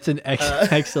married. That's an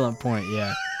excellent point,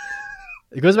 yeah.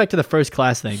 It goes back to the first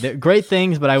class thing. They're great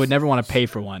things, but I would never want to pay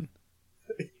for one.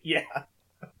 Yeah.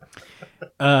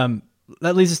 That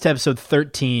leads us to episode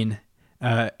 13,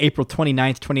 April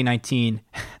 29th, 2019.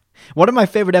 One of my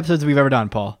favorite episodes we've ever done,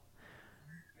 Paul.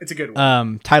 It's a good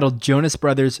one. Titled Jonas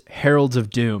Brothers Heralds of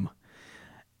Doom.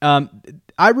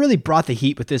 I really brought the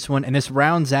heat with this one, and this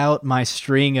rounds out my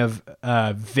string of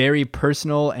very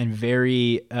personal and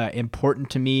very important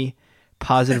to me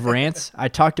positive rants. I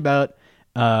talked about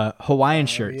Hawaiian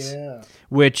shirts,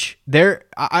 which there,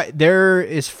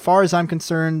 as far as I'm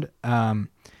concerned,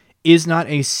 is not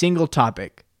a single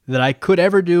topic that I could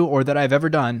ever do or that I've ever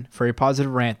done for a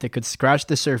positive rant that could scratch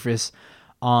the surface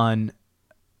on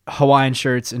Hawaiian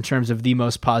shirts in terms of the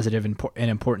most positive and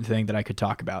important thing that I could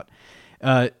talk about.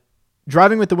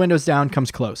 Driving with the windows down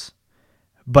comes close,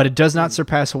 but it does not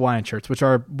surpass Hawaiian shirts, which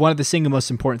are one of the single most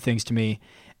important things to me.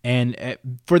 And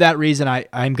for that reason,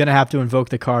 I'm going to have to invoke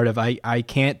the card of I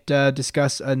can't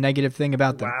discuss a negative thing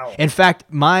about them. Wow. In fact,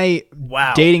 my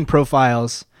dating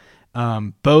profiles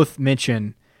both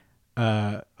mention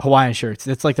Hawaiian shirts.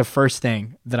 That's like the first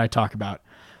thing that I talk about.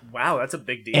 Wow, that's a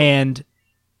big deal. And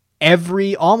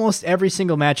almost every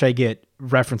single match I get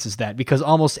references that, because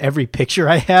almost every picture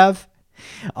I have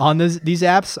on these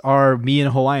apps are me in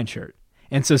a Hawaiian shirt.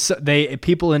 And so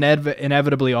people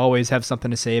inevitably always have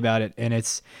something to say about it, and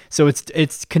it's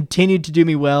continued to do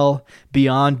me well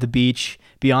beyond the beach,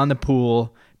 beyond the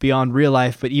pool, beyond real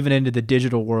life, but even into the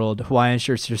digital world. Hawaiian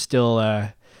shirts are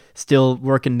still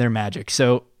working their magic.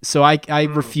 So I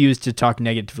refuse to talk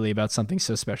negatively about something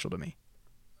so special to me.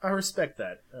 I respect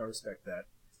that.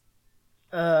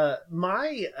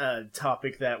 My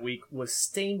topic that week was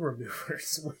stain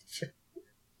removers, which.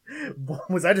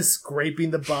 Was I just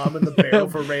scraping the bomb in the barrel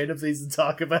for random things to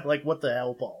talk about? Like, what the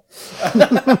hell, Paul?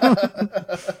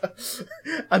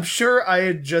 I'm sure I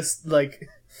had just,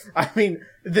 I may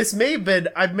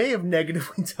have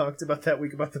negatively talked about that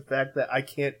week about the fact that I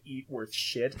can't eat worth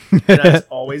shit, and I just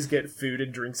always get food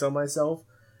and drinks on myself.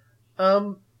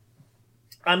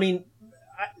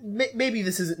 Maybe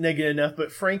this isn't negative enough,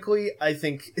 but frankly, I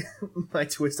think my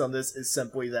twist on this is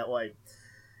simply that,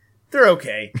 they're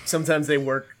okay. Sometimes they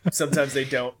work, sometimes they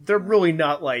don't. They're really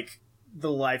not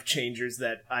the life changers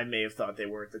that I may have thought they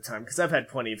were at the time, because I've had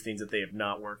plenty of things that they have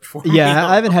not worked for me. Yeah,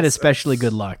 I haven't had especially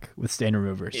good luck with stain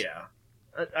removers. Yeah.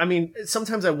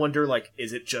 Sometimes I wonder,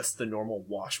 is it just the normal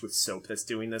wash with soap that's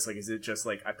doing this? Is it just,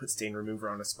 I put stain remover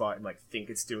on a spot and, think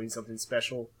it's doing something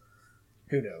special?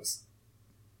 Who knows?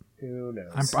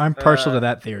 I'm partial to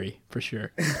that theory, for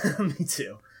sure. Me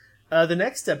too. The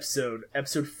next episode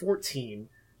 14,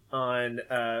 on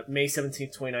May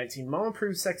 17th, 2019, Mom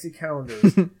Approved Sexy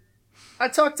Calendars. I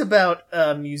talked about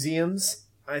museums.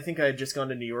 I think I had just gone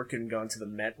to New York and gone to the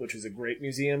Met, which is a great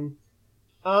museum.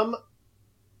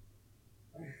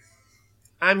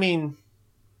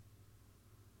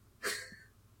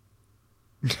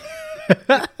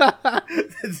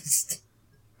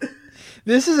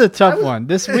 This is a tough one.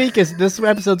 This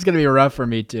episode's going to be rough for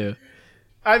me, too.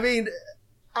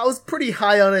 I was pretty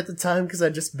high on it at the time because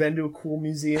I'd just been to a cool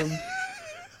museum.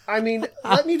 Let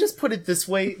me just put it this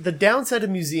way. The downside of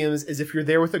museums is if you're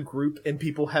there with a group and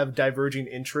people have diverging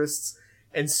interests,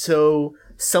 and so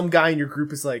some guy in your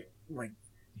group is like,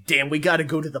 damn, we gotta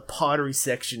go to the pottery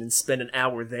section and spend an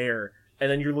hour there. And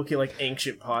then you're looking at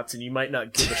ancient pots and you might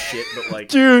not give a shit, but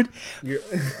dude,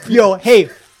 yo, hey,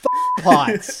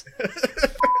 pots.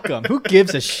 Who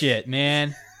gives a shit,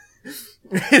 man?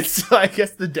 So I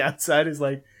guess the downside is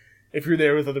if you're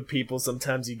there with other people,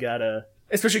 sometimes you gotta,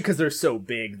 especially because they're so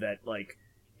big that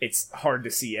it's hard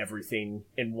to see everything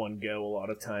in one go. A lot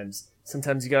of times,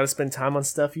 sometimes you gotta spend time on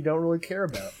stuff you don't really care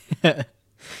about.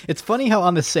 It's funny how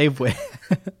on the same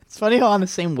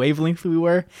wavelength we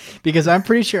were, because I'm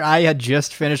pretty sure I had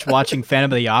just finished watching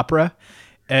Phantom of the Opera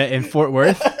in Fort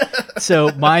Worth.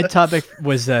 So my topic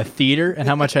was theater and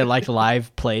how much I liked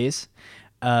live plays.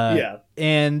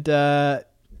 And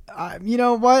you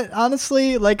know what?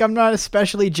 Honestly, I'm not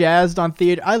especially jazzed on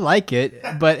theater. I like it,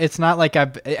 but it's not like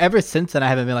ever since then I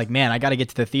haven't been man, I got to get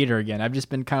to the theater again. I've just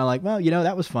been kind of well,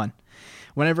 that was fun.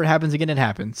 Whenever it happens again, it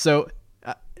happens. So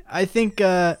I think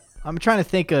I'm trying to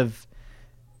think of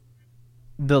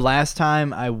the last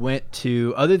time I went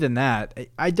to, other than that,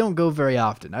 I don't go very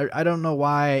often. I don't know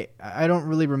why. I don't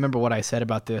really remember what I said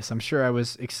about this. I'm sure I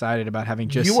was excited about having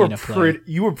just seen a play.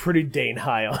 You were pretty dang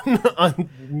high on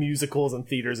musicals and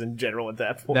theaters in general at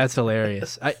that point. That's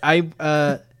hilarious.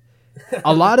 A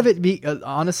lot of it,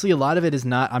 honestly, a lot of it is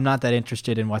not, I'm not that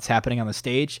interested in what's happening on the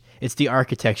stage. It's the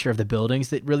architecture of the buildings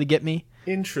that really get me.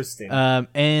 Interesting.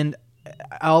 And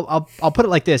I'll put it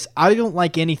like this. I don't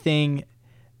like anything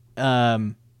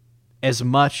as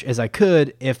much as I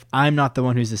could if I'm not the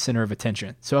one who's the center of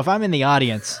attention. So if I'm in the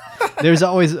audience, there's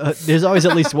always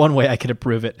at least one way I could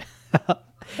approve it.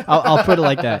 I'll put it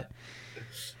like that.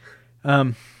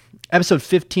 Episode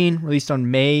 15, released on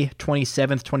May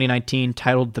 27th, 2019,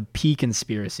 titled The Pee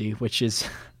Conspiracy, which is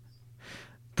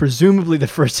presumably the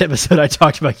first episode I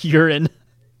talked about urine.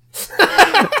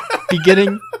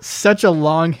 Beginning such a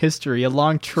long history, a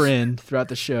long trend throughout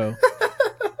the show.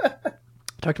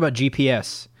 Talked about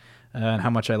GPS and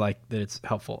how much I like that it's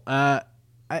helpful.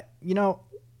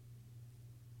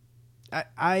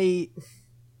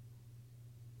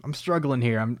 I'm struggling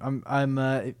here.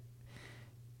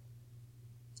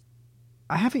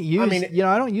 I haven't used.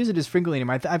 I don't use it as frequently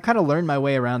anymore. I've kind of learned my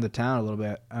way around the town a little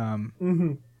bit.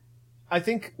 I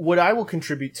think what I will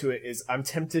contribute to it is I'm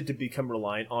tempted to become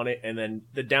reliant on it, and then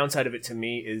the downside of it to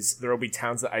me is there will be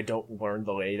towns that I don't learn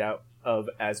the layout of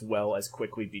as well as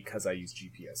quickly because I use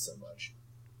GPS so much.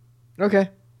 Okay.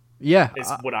 Yeah.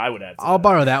 Is what I would add to I'll that.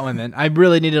 borrow that one then. I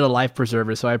really needed a life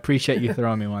preserver, so I appreciate you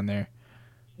throwing me one there.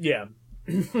 Yeah.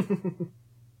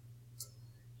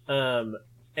 And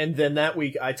then that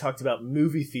week I talked about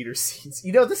movie theater scenes.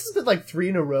 This has been like 3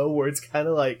 in a row where it's kind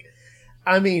of like,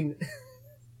 I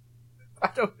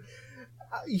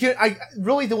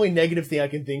really the only negative thing I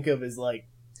can think of is like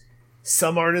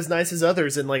some aren't as nice as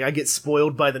others, and like I get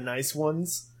spoiled by the nice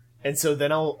ones, and so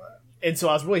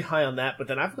I was really high on that. But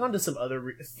then I've gone to some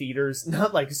other theaters,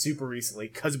 not like super recently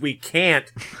because we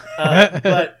can't,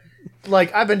 but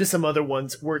like I've been to some other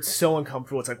ones where it's so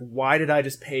uncomfortable. It's like, why did I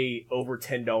just pay over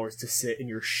 $10 to sit in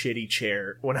your shitty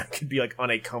chair when I could be like on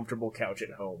a comfortable couch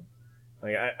at home?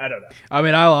 Like I don't know. I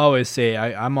mean, I'll always say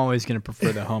I'm always going to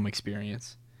prefer the home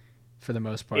experience for the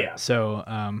most part. Yeah. So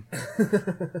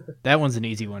that one's an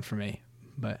easy one for me.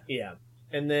 But yeah.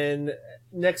 And then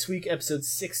next week, episode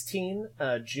 16,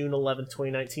 June 11th,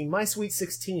 2019, My Sweet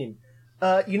 16.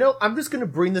 I'm just going to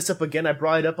bring this up again. I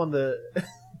brought it up on the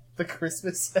the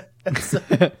Christmas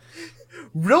episode.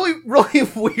 Really, really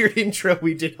weird intro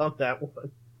we did on that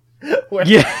one.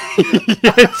 Yeah,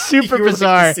 it's super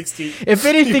bizarre. Like if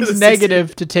anything's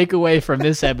negative to take away from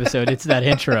this episode, it's that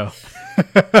intro.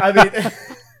 I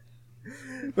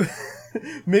mean,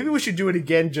 maybe we should do it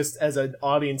again just as an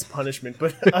audience punishment,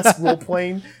 but us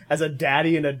role-playing as a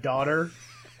daddy and a daughter.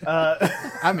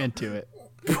 I'm into it.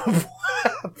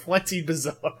 Plenty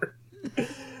bizarre.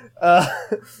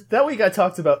 That week I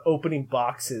talked about opening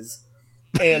boxes,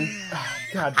 and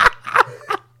God,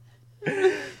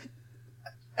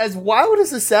 as wild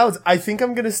as it sounds, I think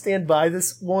I'm going to stand by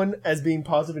this one as being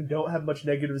positive and don't have much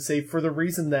negative to say, for the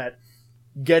reason that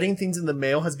getting things in the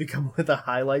mail has become one of the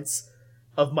highlights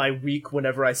of my week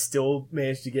whenever I still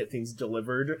manage to get things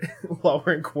delivered while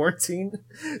we're in quarantine.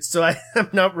 So I'm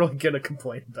not really going to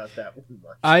complain about that one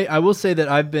much. I will say that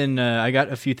I've been I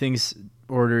got a few things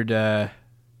ordered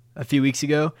a few weeks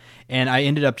ago, and I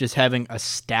ended up just having a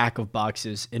stack of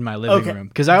boxes in my living room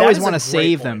because I always want to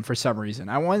save them for some reason.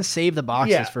 I want to save the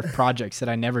boxes for projects that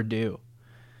I never do.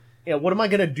 Yeah, what am I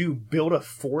going to do? Build a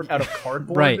fort out of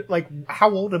cardboard? Right. Like,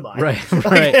 how old am I? Right.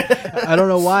 I don't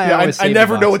know why I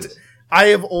never know what to... I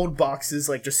have old boxes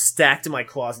like just stacked in my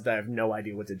closet that I have no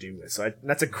idea what to do with. So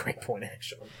that's a great point,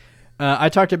 actually. I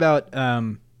talked about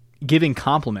giving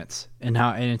compliments and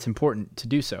it's important to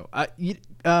do so.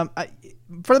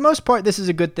 For the most part, this is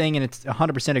a good thing, and it's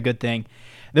 100% a good thing.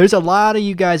 There's a lot of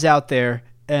you guys out there,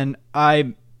 and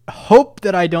I hope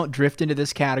that I don't drift into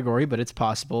this category, but it's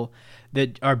possible,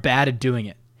 that are bad at doing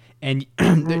it. And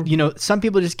some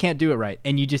people just can't do it right,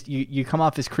 and you come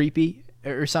off as creepy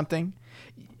or something.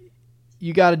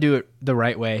 You got to do it the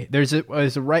right way. There's a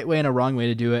right way and a wrong way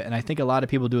to do it, and I think a lot of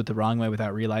people do it the wrong way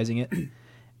without realizing it,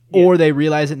 or they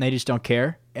realize it and they just don't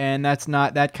care, and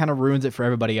that kind of ruins it for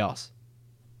everybody else.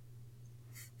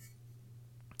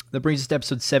 That brings us to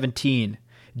episode 17,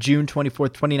 June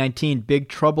 24th, 2019, Big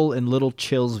Trouble in Little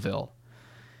Chillsville.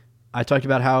 I talked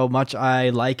about how much I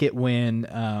like it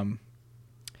when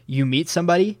you meet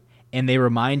somebody and they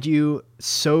remind you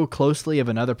so closely of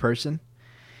another person.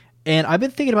 And I've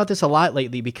been thinking about this a lot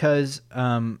lately because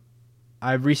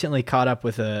I've recently caught up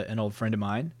with an old friend of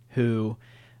mine who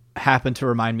happened to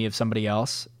remind me of somebody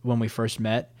else when we first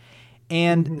met.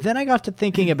 And then I got to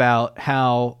thinking about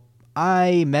how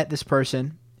I met this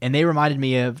person and they reminded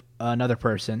me of another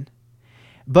person.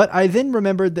 But I then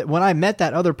remembered that when I met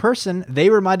that other person, they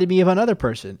reminded me of another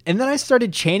person. And then I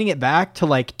started chaining it back to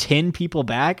like 10 people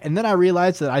back. And then I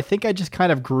realized that I think I just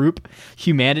kind of group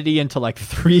humanity into like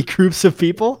 3 groups of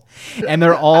people. And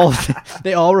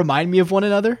they all remind me of one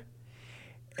another.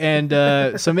 And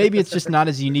so maybe it's just not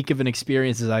as unique of an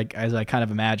experience as I kind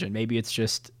of imagine. Maybe it's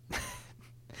just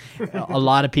a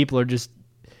lot of people are just,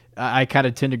 I kind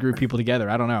of tend to group people together.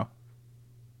 I don't know.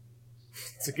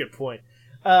 That's a good point.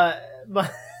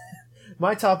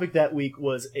 My topic that week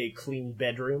was a clean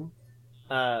bedroom,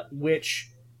 which,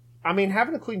 I mean,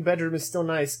 having a clean bedroom is still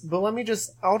nice, but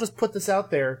I'll just put this out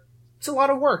there. It's a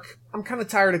lot of work. I'm kind of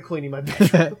tired of cleaning my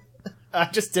bedroom. I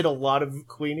just did a lot of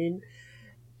cleaning.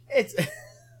 It's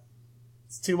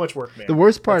too much work, man. The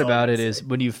worst part about it is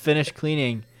when you finish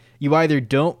cleaning, you either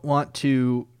don't want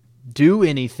to do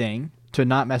anything to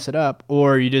not mess it up,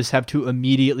 or you just have to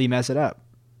immediately mess it up.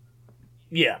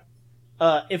 Yeah.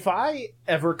 If I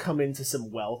ever come into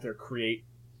some wealth or create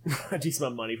a decent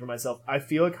amount of money for myself, I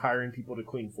feel like hiring people to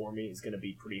clean for me is going to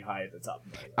be pretty high at the top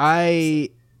of my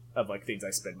list of like things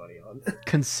I spend money on.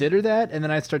 Consider that, and then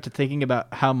I start to thinking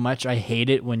about how much I hate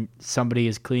it when somebody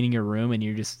is cleaning your room and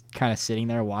you're just kind of sitting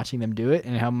there watching them do it,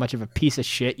 and how much of a piece of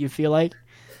shit you feel like.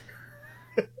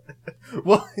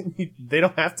 Well, they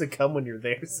don't have to come when you're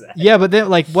there, Zach. Yeah, but then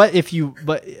like, what if you?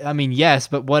 But I mean, yes,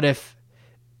 but what if?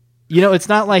 It's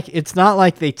not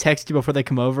like they text you before they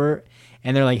come over,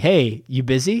 and they're like, "Hey, you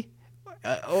busy?"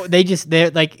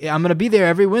 They're like, I'm gonna be there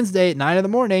every Wednesday at 9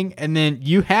 a.m, and then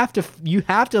you have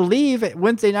to leave at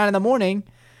Wednesday 9 a.m.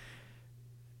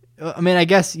 I mean, I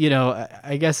guess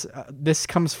this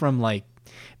comes from like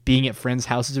being at friends'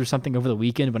 houses or something over the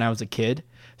weekend when I was a kid.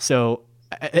 So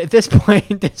at this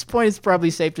point, it's probably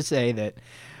safe to say that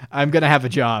I'm gonna have a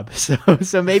job.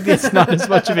 So maybe it's not as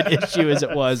much of an issue as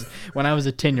it was when I was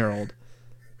a 10-year-old.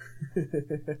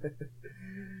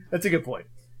 That's a good point.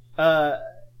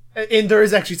 And there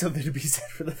is actually something to be said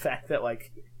for the fact that,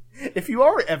 like, if you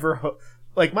are ever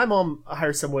like, my mom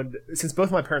hires someone, since both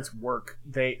my parents work,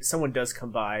 someone does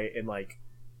come by and like,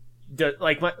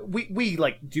 we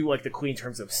like do like the clean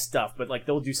terms of stuff, but like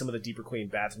they'll do some of the deeper clean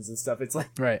bathrooms and stuff. It's like,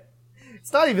 right.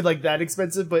 It's not even like that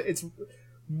expensive, but it's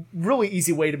really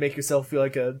easy way to make yourself feel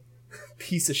like a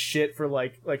piece of shit for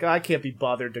like I can't be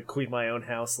bothered to clean my own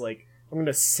house. Like, I'm going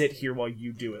to sit here while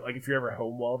you do it. Like, if you're ever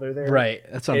home while they're there. Right.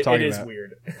 That's what I'm talking about. It is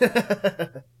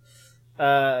weird.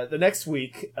 The next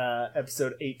week,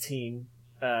 episode 18,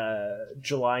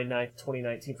 July 9th,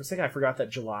 2019. For a second, I forgot that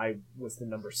July was the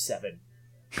number 7.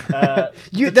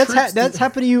 That's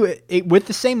happened to you with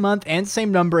the same month and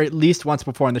same number at least once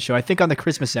before on the show. I think on the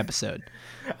Christmas episode.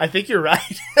 I think you're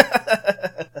right.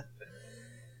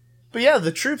 But yeah,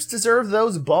 the troops deserve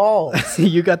those balls.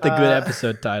 You got the good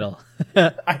episode title.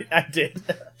 I did.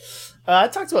 I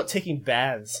talked about taking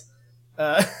baths.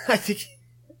 I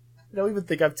don't even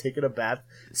think I've taken a bath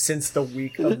since the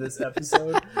week of this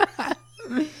episode.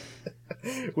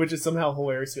 Which is somehow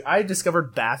hilarious. I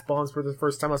discovered bath bombs for the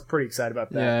first time. I was pretty excited about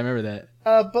that. Yeah, I remember that.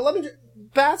 But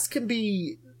baths can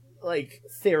be like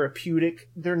therapeutic.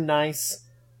 They're nice.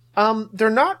 They're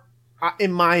not,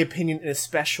 in my opinion, an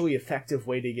especially effective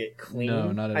way to get clean.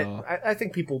 No, not at all. I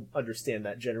think people understand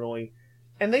that generally.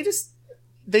 And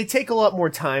they take a lot more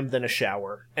time than a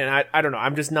shower. And I don't know.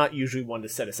 I'm just not usually one to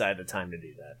set aside the time to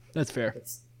do that. That's fair.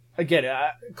 Again,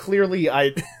 clearly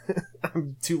I'm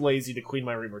too lazy to clean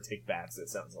my room or take baths, it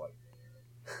sounds like.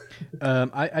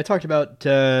 I talked about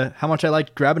how much I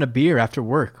liked grabbing a beer after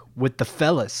work with the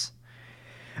fellas.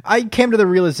 I came to the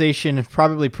realization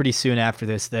probably pretty soon after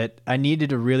this that I needed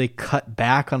to really cut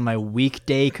back on my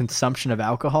weekday consumption of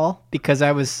alcohol because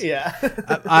I was... Yeah.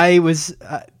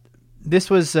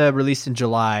 This was released in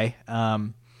July,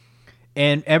 and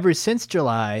ever since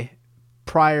July,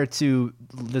 prior to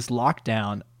this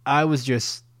lockdown, I was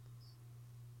just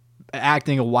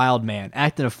acting a wild man,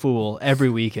 acting a fool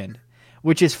every weekend,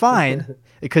 which is fine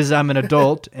because I'm an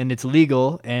adult and it's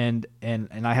legal and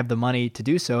I have the money to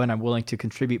do so and I'm willing to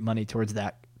contribute money towards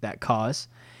that cause.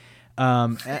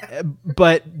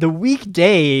 But the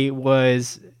weekday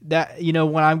was that,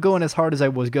 when I'm going as hard as I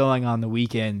was going on the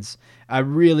weekends, I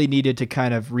really needed to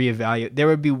kind of reevaluate. There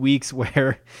would be weeks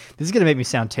where this is going to make me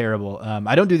sound terrible.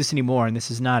 I don't do this anymore, and this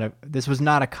was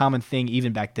not a common thing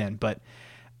even back then. But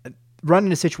run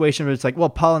in a situation where it's like, well,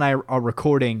 Paul and I are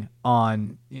recording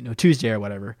on Tuesday or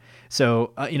whatever,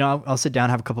 so I'll sit down,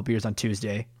 have a couple beers on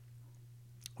Tuesday.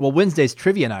 Well, Wednesday's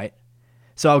trivia night,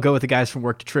 so I'll go with the guys from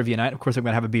work to trivia night. Of course, I'm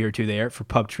going to have a beer or two there for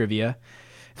pub trivia.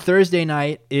 Thursday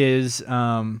night is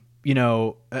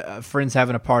friends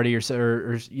having a party or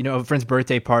a friend's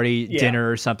birthday party,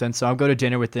 dinner or something. So I'll go to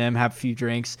dinner with them, have a few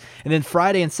drinks. And then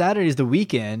Friday and Saturday is the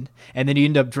weekend. And then you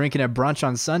end up drinking at brunch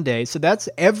on Sunday. So that's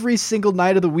every single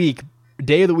night of the week,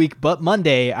 day of the week. But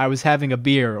Monday I was having a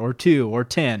beer or 2 or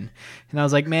 10. And I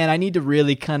was like, man, I need to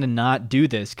really kind of not do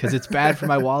this because it's bad for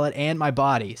my wallet and my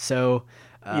body. So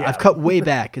I've cut way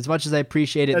back. As much as I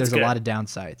appreciate it, there's a lot of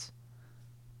downsides.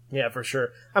 Yeah, for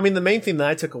sure. I mean, the main thing that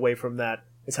I took away from that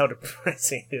is how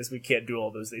depressing it is. We can't do all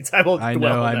those things. I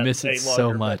know. I miss it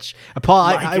so much. Paul,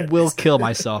 I will kill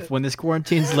myself when this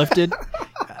quarantine's lifted.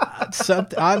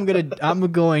 I'm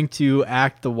going to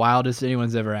act the wildest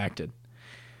anyone's ever acted.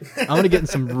 I'm going to get in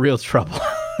some real trouble.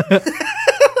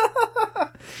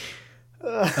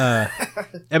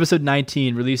 Episode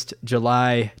 19, released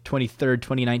July 23rd,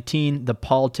 2019. The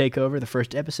Paul Takeover, the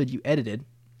first episode you edited.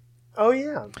 Oh,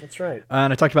 yeah, that's right.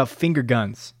 And I talked about finger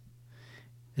guns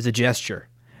as a gesture.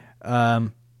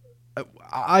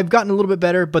 I've gotten a little bit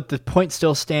better, but the point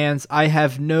still stands.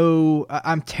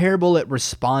 I'm terrible at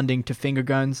responding to finger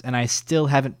guns, and I still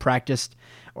haven't practiced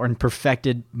or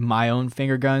perfected my own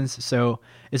finger guns. So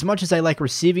as much as I like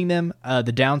receiving them,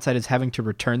 the downside is having to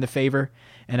return the favor,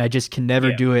 and I just can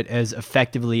never do it as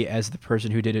effectively as the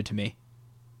person who did it to me.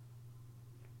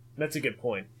 That's a good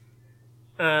point.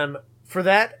 For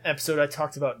that episode, I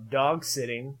talked about dog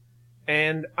sitting,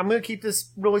 and I'm going to keep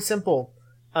this really simple.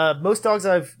 Most dogs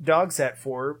I've dog sat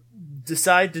for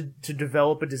decide to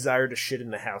develop a desire to shit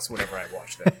in the house whenever I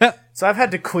watch them. So I've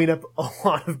had to clean up a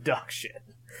lot of dog shit.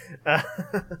 Yeah,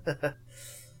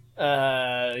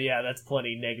 that's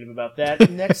plenty negative about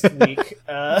that. Next week,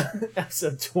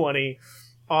 episode 20,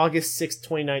 August 6th,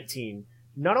 2019.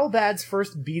 Not All Bad's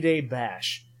first B-Day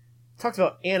bash. Talked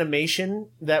about animation.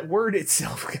 That word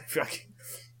itself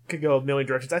could go a million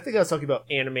directions. I think I was talking about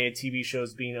animated TV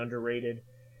shows being underrated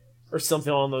or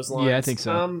something along those lines. Yeah, I think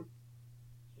so.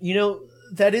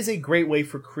 That is a great way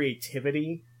for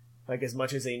creativity, like as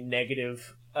much as a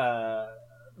negative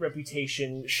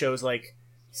reputation shows like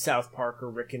South Park or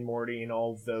Rick and Morty and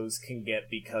all of those can get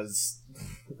because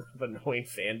of annoying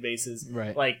fan bases.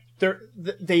 Right. Like,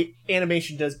 the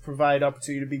animation does provide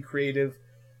opportunity to be creative.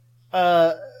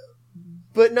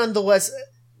 But nonetheless,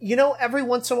 every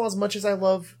once in a while, as much as I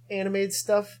love animated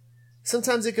stuff,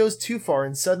 sometimes it goes too far,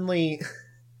 and suddenly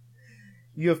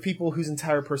you have people whose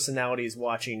entire personality is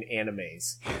watching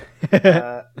animes.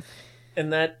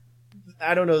 And that,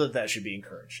 I don't know that should be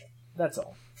encouraged. That's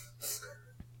all.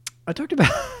 I talked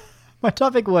about, my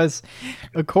topic was,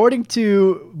 according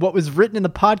to what was written in the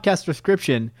podcast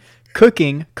description,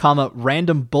 cooking,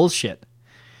 random bullshit.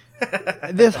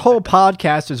 This whole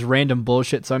podcast is random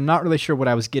bullshit, so I'm not really sure what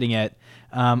I was getting at.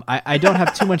 I don't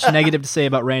have too much negative to say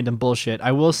about random bullshit.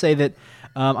 I will say that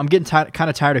I'm getting kind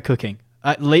of tired of cooking.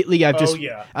 Lately,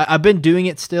 I've been doing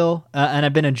it still, and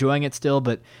I've been enjoying it still,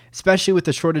 but especially with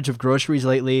the shortage of groceries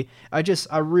lately,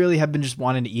 I really have been just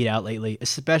wanting to eat out lately,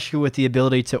 especially with the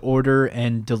ability to order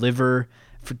and deliver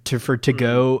for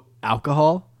to-go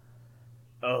alcohol.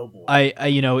 Oh boy.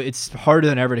 It's harder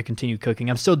than ever to continue cooking.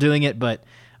 I'm still doing it, but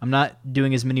I'm not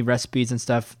doing as many recipes and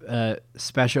stuff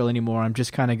special anymore. I'm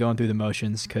just kind of going through the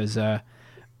motions because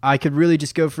I could really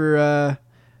just go for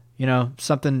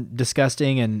something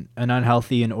disgusting and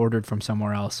unhealthy and ordered from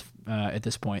somewhere else at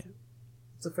this point.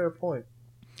 That's a fair point.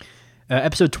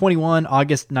 Episode 21,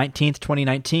 August 19th,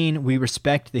 2019. We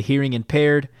respect the hearing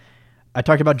impaired. I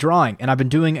talked about drawing, and I've been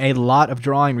doing a lot of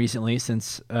drawing recently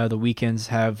since the weekends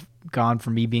have gone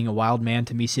from me being a wild man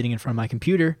to me sitting in front of my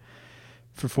computer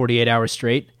for 48 hours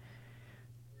straight.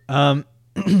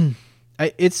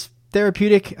 It's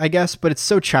therapeutic, I guess, but it's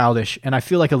so childish, and I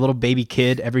feel like a little baby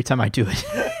kid every time I do it.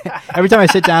 Every time I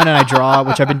sit down and I draw,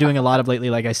 which I've been doing a lot of lately,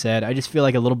 like I said, I just feel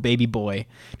like a little baby boy,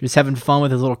 just having fun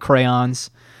with his little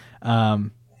crayons.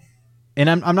 And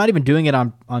I'm not even doing it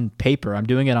on paper. I'm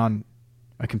doing it on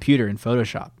a computer in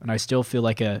Photoshop, and I still feel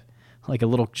like a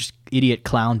little just idiot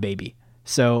clown baby.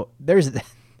 So there's,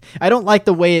 I don't like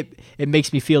the way it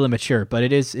makes me feel immature, but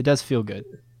it does feel good.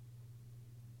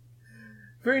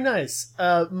 Very nice.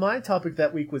 My topic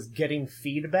that week was getting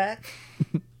feedback.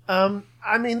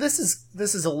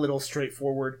 This is a little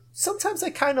straightforward. Sometimes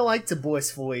I kind of like to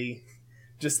blissfully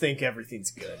just think everything's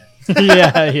good.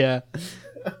 Yeah.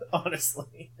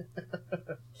 Honestly.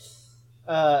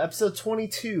 Episode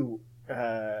 22,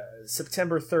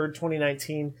 September 3rd,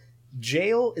 2019.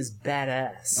 Jail is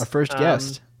badass. Our first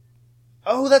guest.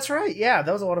 Oh, that's right. Yeah,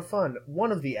 that was a lot of fun.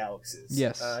 One of the Alexes.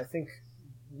 Yes. I think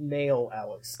male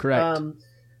Alex. Correct.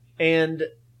 And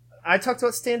I talked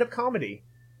about stand-up comedy.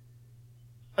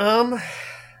 I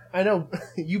know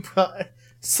you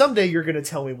someday you're going to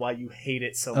tell me why you hate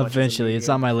it so much. Eventually. It's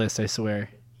on my list, I swear.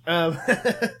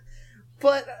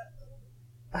 But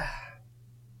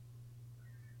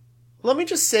let me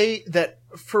just say that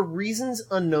for reasons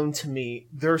unknown to me,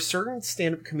 there are certain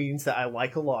stand-up comedians that I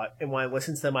like a lot, and when I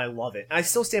listen to them, I love it. And I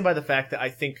still stand by the fact that I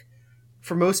think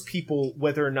for most people,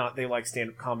 whether or not they like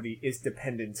stand-up comedy is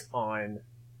dependent on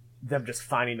them just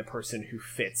finding the person who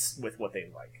fits with what they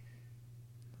like.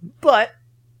 But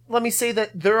let me say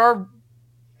that there are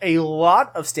a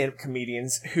lot of stand-up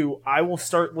comedians who I will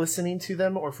start listening to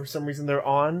them, or for some reason they're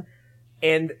on,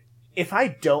 and if I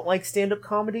don't like stand-up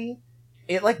comedy,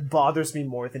 it bothers me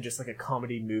more than just a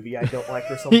comedy movie I don't like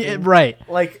or something. Yeah, right.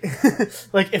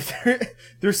 If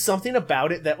there's something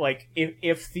about it that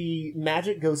if the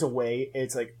magic goes away,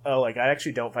 it's I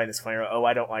actually don't find this funny, or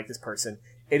I don't like this person.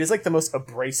 It is the most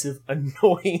abrasive,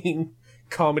 annoying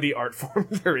comedy art form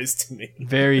there is to me.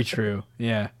 Very true.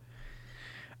 Yeah.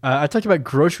 I talked about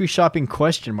grocery shopping ?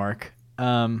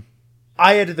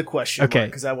 I added the question mark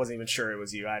because I wasn't even sure it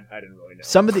was you. I didn't really know.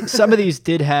 Some of these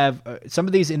did have some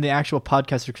of these in the actual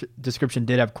podcast description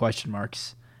did have question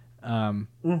marks.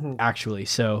 actually.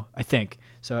 So I think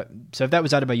so. So if that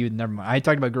was out about you, never mind. I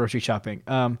talked about grocery shopping.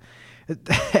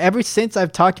 Ever since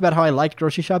I've talked about how I like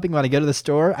grocery shopping, when I go to the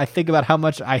store, I think about how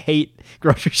much I hate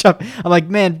grocery shopping. I'm like,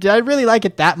 man, did I really like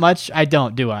it that much? I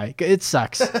don't, do I? It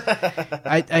sucks.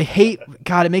 I hate,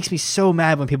 God, it makes me so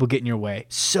mad when people get in your way.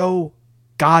 So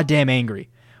goddamn angry.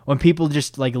 When people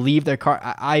just like leave their car,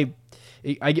 I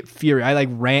get fury. I like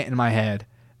rant in my head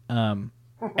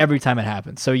every time it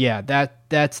happens. So yeah,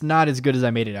 that's not as good as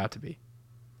I made it out to be.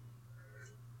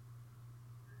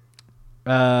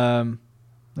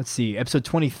 Let's see, episode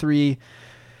 23,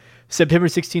 September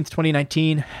 16th,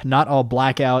 2019, Not All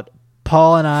Blackout.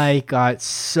 Paul and I got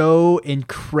so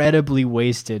incredibly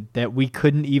wasted that we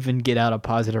couldn't even get out a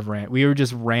positive rant. We were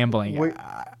just rambling.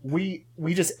 We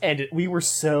just ended. We were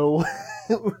so...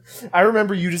 I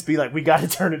remember you just be like, we got to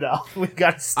turn it off. We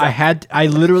got to stop. I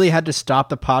literally had to stop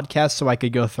the podcast so I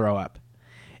could go throw up.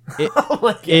 Oh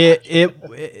my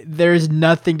God. There's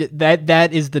nothing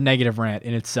that is the negative rant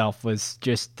in itself, was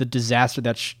just the disaster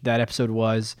that episode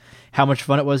was, how much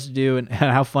fun it was to do, and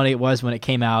how funny it was when it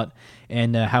came out,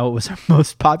 and how it was our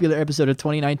most popular episode of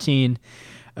 2019.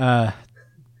 But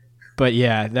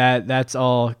yeah, that's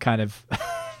all kind of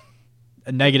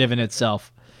a negative in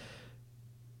itself.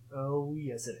 Oh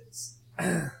yes, it is.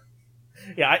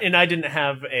 Yeah, and I didn't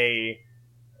have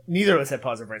neither of us had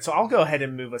positive rant, so I'll go ahead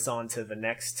and move us on to the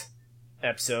next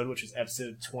episode, which is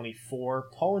episode 24.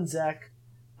 Paul and Zach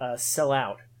sell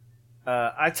out.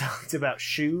 I talked about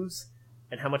shoes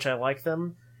and how much I like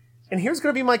them, and here's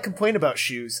going to be my complaint about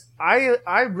shoes.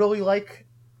 I really like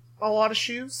a lot of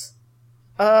shoes.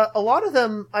 A lot of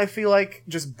them I feel like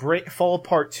just fall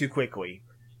apart too quickly.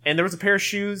 And there was a pair of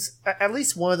shoes, at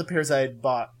least one of the pairs I had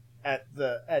bought at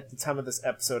the time of this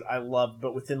episode, I loved,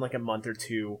 but within like a month or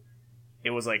two, it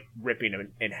was like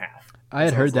ripping in half. I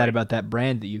had heard that about that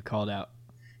brand that you called out.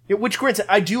 Yeah, which, granted,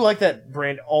 I do like that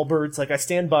brand, Allbirds. Like, I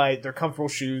stand by, they're comfortable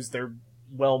shoes, they're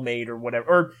well made or whatever.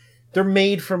 Or they're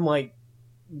made from like,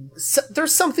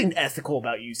 there's something ethical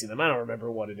about using them. I don't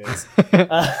remember what it is.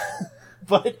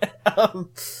 But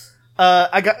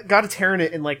I got a tear in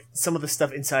it, and like some of the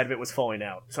stuff inside of it was falling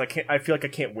out. So I feel like I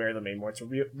can't wear them anymore. It's a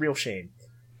real shame.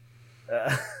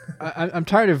 I'm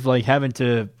tired of like having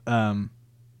to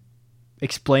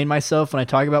explain myself when I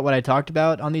talk about what I talked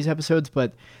about on these episodes,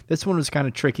 but this one was kind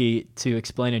of tricky to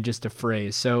explain in just a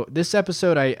phrase. So this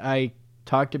episode, I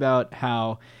talked about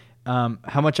how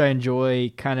much I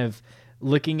enjoy kind of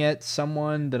looking at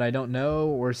someone that I don't know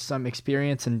or some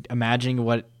experience and imagining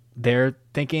what they're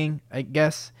thinking, I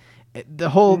guess. The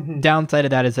whole downside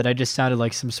of that is that I just sounded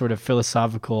like some sort of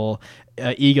philosophical,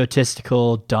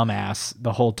 egotistical dumbass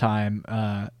the whole time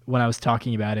when I was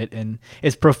talking about it. And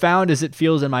as profound as it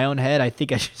feels in my own head, I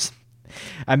think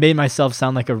I made myself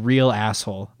sound like a real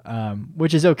asshole,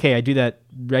 which is okay. I do that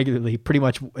regularly, pretty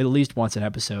much at least once an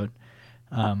episode.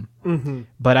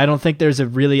 But I don't think there's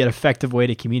an effective way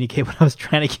to communicate what I was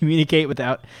trying to communicate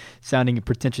without sounding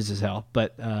pretentious as hell.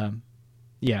 But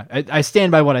yeah, I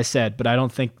stand by what I said, but I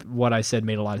don't think what I said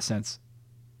made a lot of sense.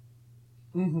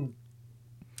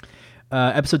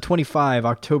 Episode 25,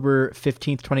 October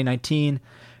 15th, 2019,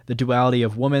 The Duality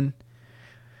of Woman.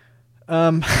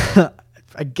 I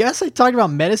guess I talked about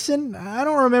medicine. I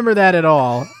don't remember that at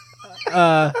all.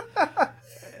 Like,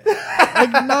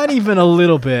 not even a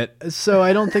little bit. So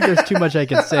I don't think there's too much I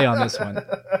can say on this one.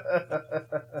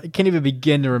 I can't even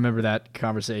begin to remember that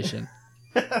conversation.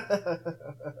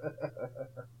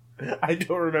 I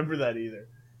don't remember that either.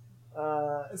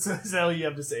 So is that all you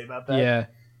have to say about that? Yeah.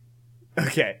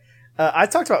 Okay. I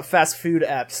talked about fast food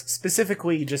apps,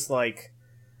 specifically just like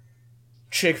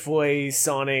Chick-fil-A,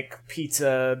 Sonic,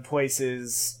 pizza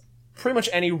places, pretty much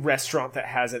any restaurant that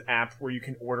has an app where you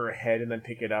can order ahead and then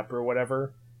pick it up or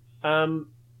whatever.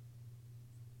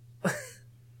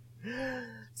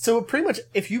 So pretty much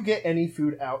if you get any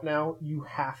food out now, you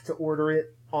have to order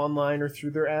it online or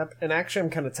through their app. And actually, I'm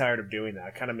kind of tired of doing that.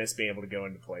 I kind of miss being able to go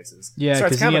into places. Yeah, so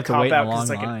it's because kind you of have to wait in a long it's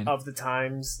like line. of the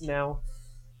times now.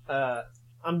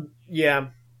 I'm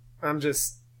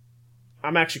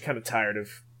actually kind of tired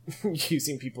of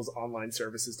using people's online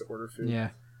services to order food. Yeah.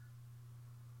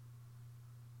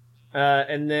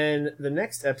 And then the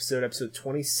next episode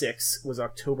 26, was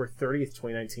October 30th,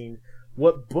 2019.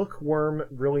 What bookworm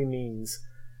really means.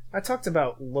 I talked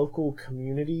about local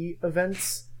community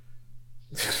events.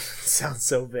 Sounds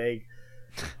so vague.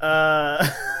 I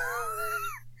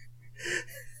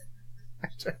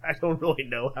don't really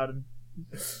know how to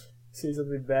say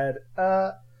something bad.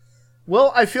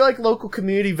 Well, I feel like local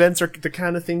community events are the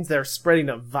kind of things that are spreading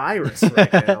a virus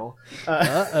right now.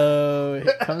 Uh-oh,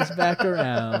 it comes back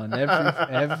around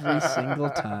every single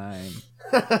time.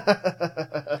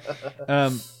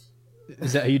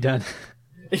 Is that, are you done?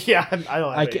 Yeah, I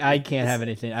don't. I can't have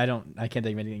anything. I can't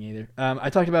think of anything either. I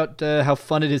talked about how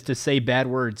fun it is to say bad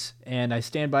words, and I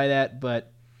stand by that.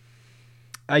 But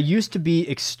I used to be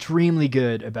extremely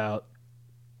good about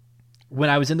when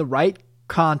I was in the right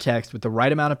context with the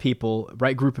right amount of people,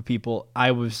 right group of people.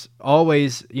 I was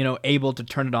always, able to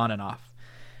turn it on and off.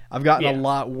 I've gotten a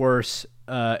lot worse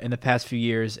in the past few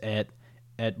years at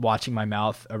watching my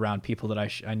mouth around people that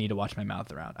I need to watch my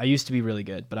mouth around. I used to be really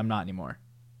good, but I'm not anymore.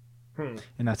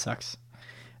 And that sucks.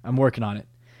 I'm working on it.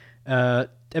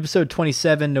 Episode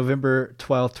 27, November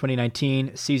 12th,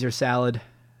 2019, Caesar salad, ...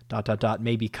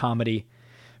 maybe comedy.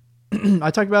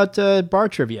 I talked about bar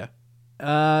trivia.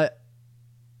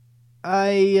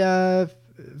 I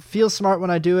feel smart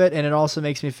when I do it, and it also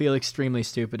makes me feel extremely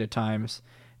stupid at times.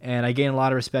 And I gain a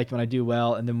lot of respect when I do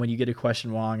well, and then when you get a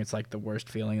question wrong, it's like the worst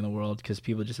feeling in the world because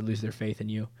people just lose their faith in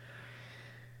you.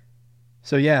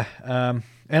 So yeah,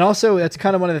 and also that's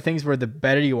kind of one of the things where the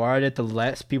better you are at it, the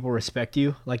less people respect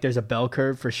you. Like there's a bell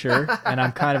curve for sure, and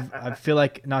I feel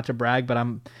like, not to brag, but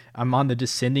I'm on the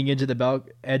descending edge of the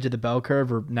bell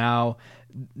curve. Or now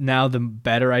the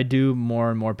better I do,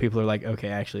 more and more people are like, okay,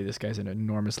 actually this guy's an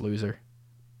enormous loser.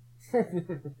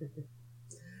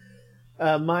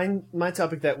 My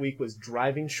topic that week was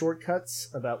driving shortcuts,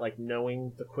 about like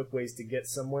knowing the quick ways to get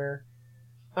somewhere.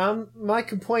 My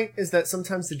complaint is that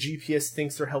sometimes the GPS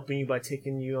thinks they're helping you by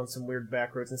taking you on some weird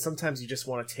back roads, and sometimes you just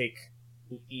want to take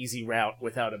an easy route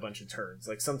without a bunch of turns.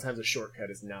 Like sometimes a shortcut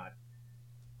is not.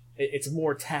 It's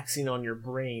more taxing on your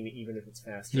brain, even if it's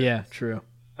faster. Yeah, true.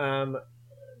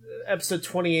 Episode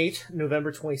 28,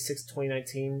 November 26,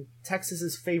 2019,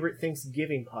 Texas's favorite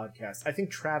Thanksgiving podcast. I think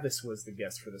Travis was the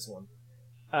guest for this one.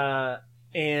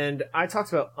 And I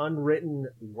talked about unwritten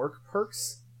work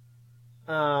perks.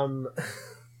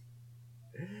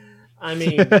 I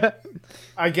mean,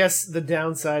 I guess the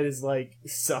downside is like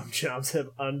some jobs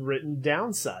have unwritten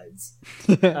downsides.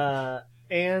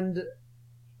 And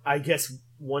I guess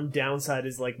one downside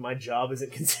is like my job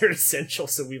isn't considered essential,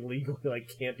 so we legally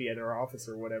like can't be at our office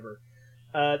or whatever.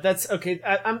 That's okay.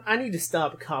 I need to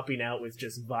stop copping out with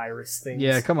just virus things.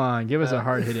 Yeah, come on, give us a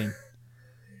hard hitting.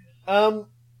 I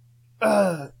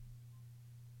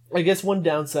guess one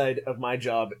downside of my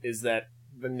job is that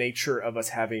the nature of us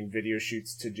having video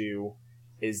shoots to do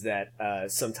is that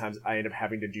sometimes I end up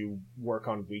having to do work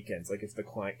on weekends. Like if the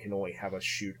client can only have a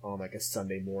shoot on like a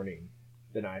Sunday morning,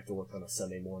 then I have to work on a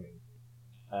Sunday morning.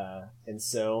 And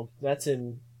so that's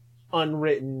an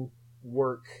unwritten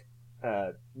work,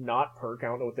 not perk. I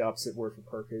don't know what the opposite word for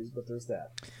perk is, but there's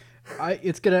that. I'm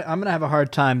gonna have a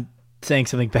hard time saying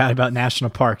something bad about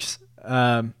national parks.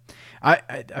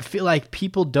 I feel like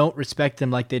people don't respect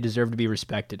them like they deserve to be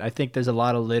respected. I think there's a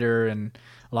lot of litter and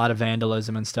a lot of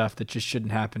vandalism and stuff that just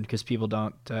shouldn't happen because people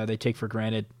don't. They take for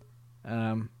granted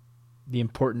the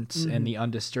importance and the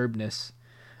undisturbedness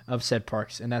of said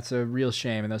parks, and that's a real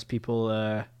shame. And those people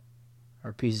are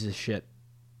pieces of shit.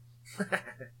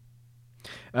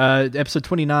 Episode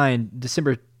 29,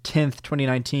 December 10th,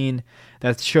 2019.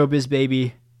 That's Showbiz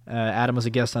Baby. Adam was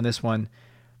a guest on this one.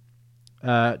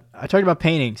 I talked about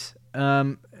paintings,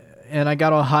 and I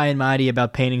got all high and mighty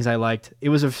about paintings I liked. It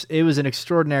was an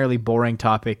extraordinarily boring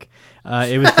topic.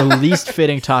 It was the least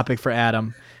fitting topic for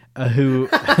Adam, who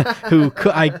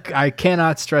I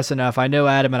cannot stress enough. I know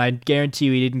Adam, and I guarantee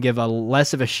you he didn't give a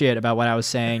less of a shit about what I was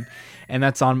saying, and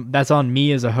that's on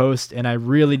me as a host. And I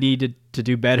really needed to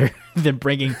do better than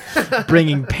bringing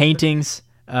paintings.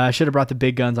 I should have brought the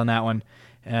big guns on that one.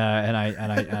 And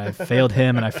I failed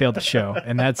him, and I failed the show,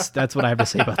 and that's what I have to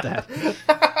say about that.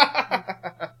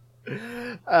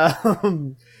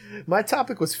 My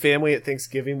topic was family at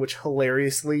Thanksgiving, which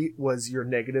hilariously was your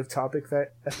negative topic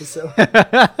that episode.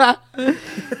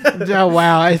 Oh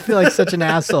wow, I feel like such an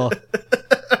asshole.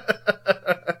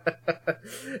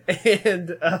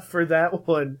 And for that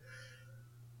one,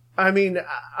 I mean,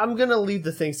 I'm gonna leave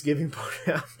the Thanksgiving part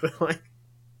out, but like,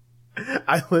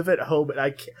 I live at home,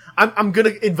 and I'm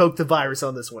gonna invoke the virus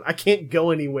on this one. I can't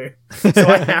go anywhere, so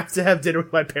I have to have dinner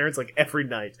with my parents like every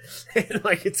night, and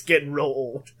like it's getting real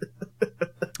old.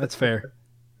 That's fair.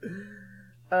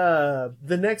 The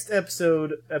next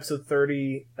episode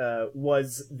 30,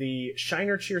 was the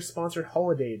Shiner Cheer sponsored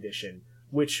holiday edition,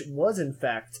 which was in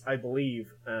fact, I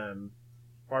believe,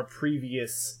 our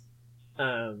previous,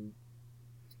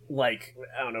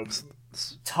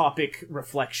 topic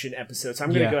reflection episode. So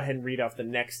I'm going to go ahead and read off the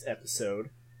next episode,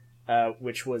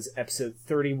 which was episode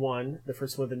 31, the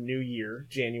first one of the new year,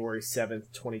 January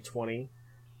 7th, 2020.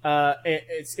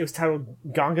 It was titled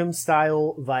Gangnam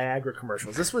Style Viagra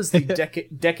Commercials. This was the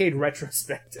decade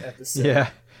retrospect episode. Yeah.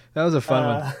 That was a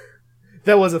fun one.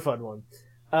 That was a fun one.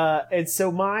 And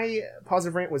so my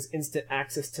positive rant was instant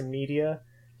access to media.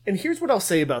 And here's what I'll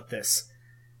say about this.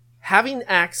 Having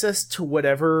access to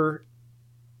whatever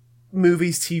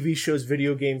movies, TV shows,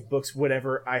 video games, books,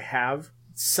 whatever I have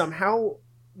somehow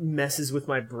messes with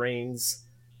my brain's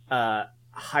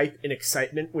hype and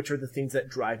excitement, which are the things that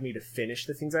drive me to finish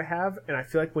the things I have. And I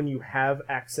feel like when you have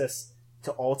access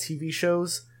to all TV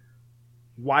shows,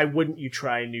 why wouldn't you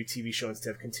try a new TV show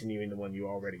instead of continuing the one you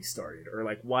already started? Or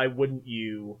like, why wouldn't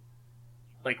you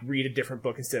like read a different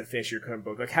book instead of finish your current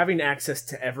book? Like having access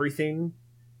to everything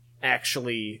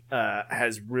actually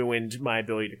has ruined my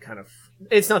ability to kind of,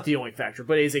 it's not the only factor,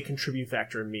 but it is a contributing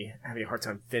factor in me having a hard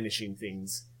time finishing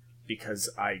things because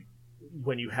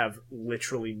when you have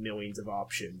literally millions of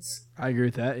options. I agree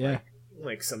with that, yeah.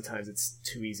 Like sometimes it's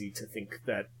too easy to think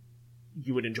that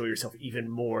you would enjoy yourself even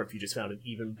more if you just found an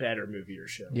even better movie or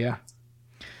show. Yeah.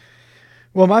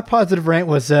 Well, my positive rant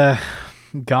was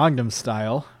Gangnam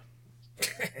Style.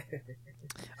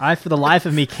 I, for the life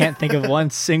of me, can't think of one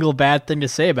single bad thing to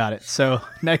say about it. So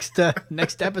next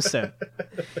episode.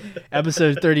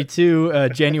 Episode 32,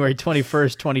 January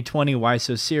 21st, 2020, Why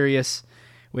So Serious,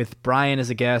 with Brian as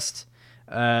a guest.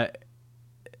 I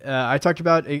talked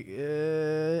about...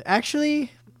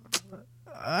 actually,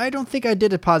 I don't think I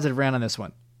did a positive rant on this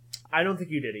one. I don't think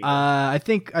you did either. I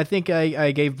think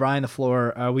I gave Brian the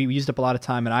floor. We used up a lot of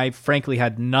time, and I frankly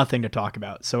had nothing to talk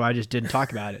about, so I just didn't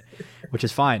talk about it, which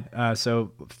is fine.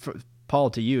 Paul,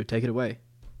 to you, take it away.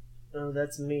 Oh,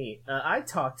 that's me. I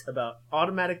talked about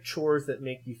automatic chores that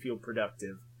make you feel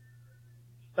productive.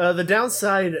 The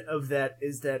downside of that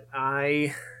is that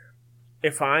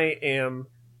if I am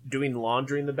doing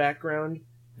laundry in the background,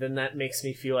 then that makes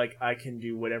me feel like I can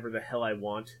do whatever the hell I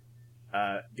want.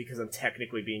 Because I'm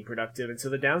technically being productive. And so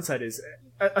the downside is,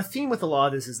 a theme with a lot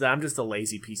of this is that I'm just a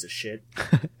lazy piece of shit.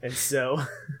 And so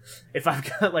if I've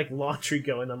got like laundry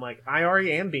going, I'm like, I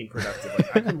already am being productive.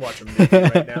 Like, I can watch a movie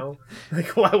right now.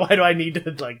 Like, why do I need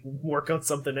to like work on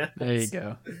something else? There you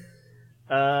go.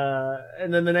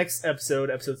 And then the next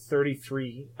episode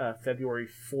 33, February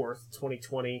 4th,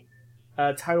 2020,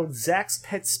 titled Zach's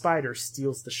Pet Spider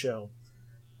Steals the Show.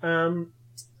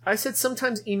 I said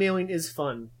sometimes emailing is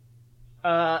fun.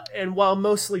 And while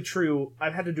mostly true,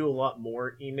 I've had to do a lot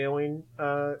more emailing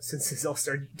since this all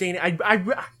started. Dana,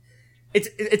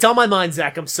 it's on my mind,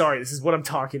 Zach. I'm sorry. This is what I'm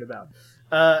talking about.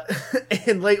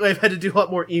 And lately I've had to do a lot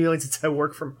more emailing since I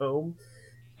work from home.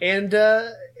 And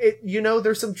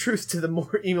there's some truth to the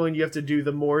more emailing you have to do,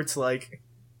 the more it's like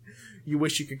you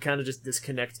wish you could kind of just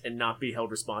disconnect and not be held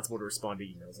responsible to respond to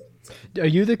emails all the time. Are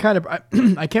you the kind of I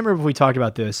can't remember if we talked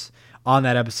about this on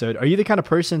that episode. Are you the kind of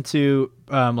person to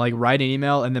like write an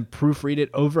email and then proofread it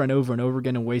over and over and over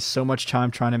again and waste so much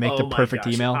time trying to make the perfect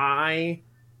email? I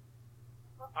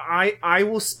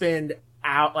will spend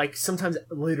like sometimes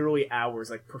literally hours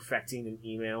like perfecting an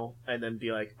email and then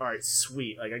be like, all right,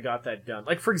 sweet, like I got that done.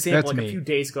 Like for example, a few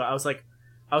days ago, I was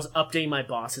updating my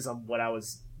bosses on what I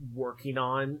was working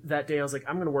on that day. I was like,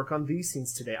 I'm gonna work on these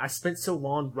things today. I spent so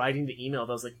long writing the email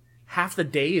that I was like, half the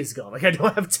day is gone. Like I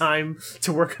don't have time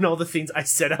to work on all the things I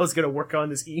said I was gonna work on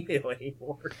this email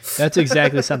anymore. That's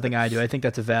exactly something I do. I think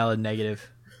that's a valid negative.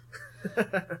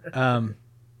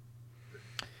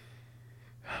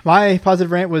 My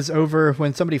positive rant was over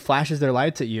when somebody flashes their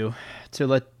lights at you to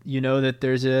let you know that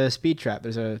there's a speed trap.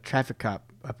 There's a traffic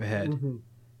cop up ahead.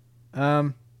 Mm-hmm.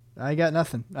 I got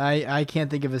nothing. I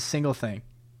can't think of a single thing.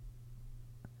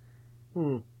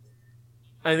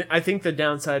 I think the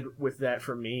downside with that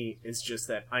for me is just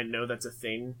that I know that's a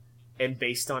thing, and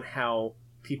based on how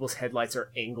people's headlights are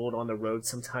angled on the road,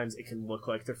 sometimes it can look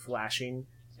like they're flashing.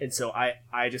 And so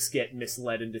I just get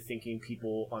misled into thinking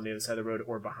people on the other side of the road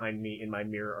or behind me in my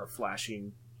mirror are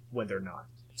flashing when they're not.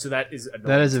 So that is annoying.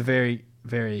 That is a very,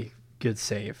 very good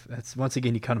save. That's once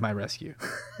again, you come to my rescue.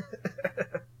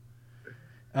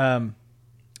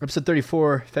 Episode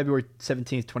 34, February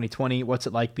 17th, 2020. What's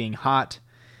it like being hot?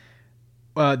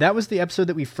 That was the episode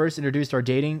that we first introduced our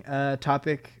dating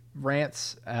topic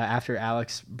rants after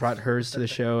Alex brought hers to the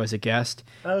show as a guest.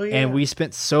 Oh, yeah. And we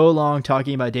spent so long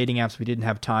talking about dating apps, we didn't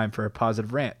have time for a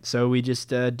positive rant. So we just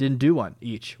didn't do one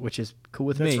each, which is cool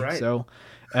with me. Right. So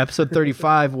episode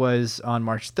 35 was on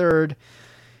March 3rd.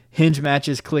 Hinge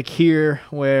matches, click here,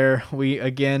 where we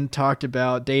again talked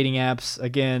about dating apps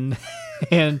again.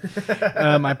 And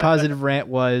my positive rant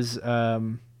was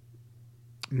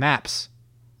maps.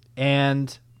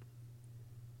 And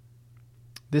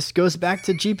this goes back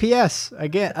to GPS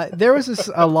again. There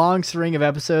was a long string of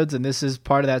episodes, and this is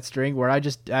part of that string where I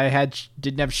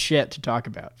didn't have shit to talk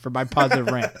about for my positive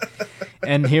rant.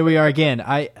 And here we are again.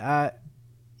 I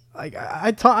like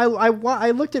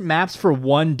I looked at maps for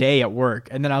one day at work,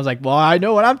 and then I was like, well, I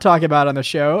know what I'm talking about on the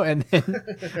show, and then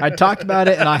I talked about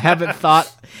it, and I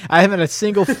haven't a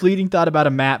single fleeting thought about a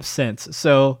map since.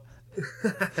 So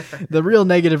the real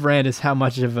negative rant is how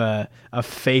much of a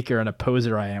faker and a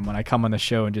poser I am when I come on the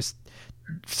show and just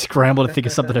scramble to think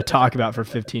of something to talk about for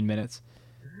 15 minutes.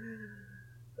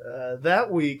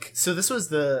 That week, so this was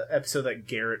the episode that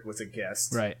Garrett was a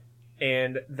guest. Right.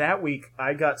 And that week,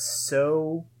 I got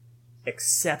so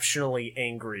exceptionally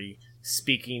angry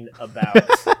speaking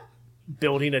about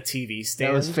building a TV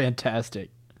stand. That was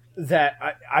fantastic. That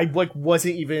I like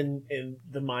wasn't even in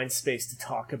the mind space to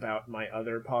talk about my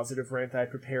other positive rant that I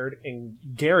prepared. And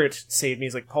Garrett saved me.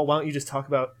 He's like, Paul, why don't you just talk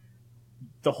about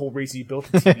the whole reason you built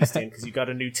a TV stand? Because you got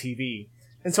a new TV.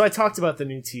 And so I talked about the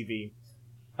new TV.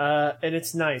 And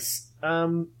it's nice.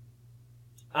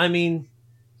 I mean,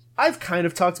 I've kind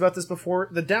of talked about this before.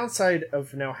 The downside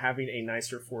of now having a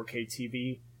nicer 4K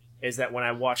TV is that when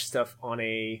I watch stuff on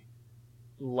a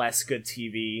less good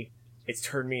TV, it's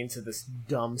turned me into this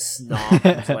dumb snob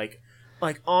who's like,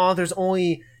 oh, there's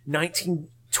only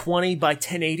 1920 by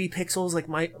 1080 pixels. Like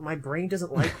my brain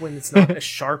doesn't like when it's not as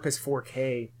sharp as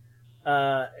 4K.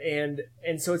 And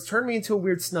so it's turned me into a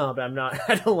weird snob. I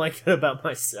don't like it about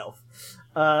myself.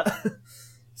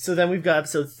 So then we've got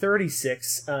episode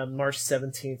 36, March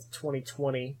 17th,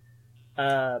 2020.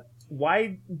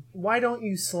 Why don't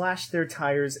you slash their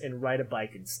tires and ride a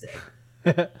bike instead?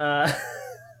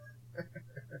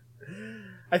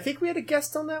 I think we had a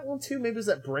guest on that one too. Maybe was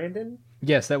that Brandon?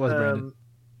 Yes, that was Brandon.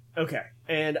 Okay.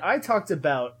 And I talked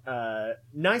about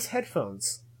nice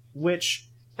headphones, which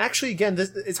actually, again,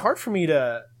 it's hard for me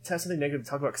to have something negative to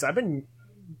talk about because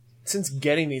since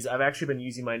getting these, I've actually been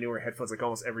using my newer headphones like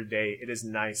almost every day. It is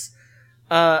nice.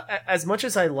 As much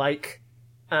as I like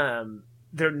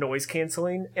their noise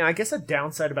canceling, and I guess a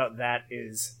downside about that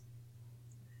is,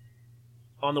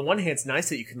 on the one hand, it's nice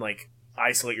that you can like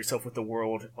isolate yourself with the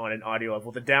world on an audio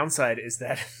level. The downside is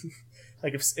that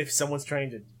like if someone's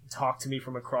trying to talk to me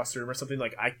from across the room or something,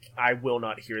 like I will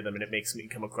not hear them, and it makes me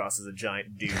come across as a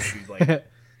giant douche who like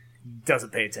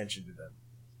doesn't pay attention to them.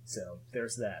 So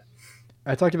there's that.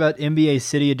 I talked about NBA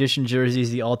City Edition jerseys,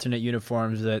 the alternate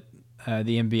uniforms that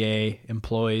the NBA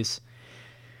employs.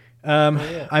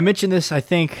 I mentioned this, I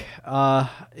think,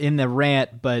 in the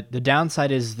rant, but the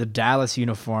downside is the Dallas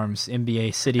uniforms,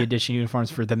 NBA City Edition uniforms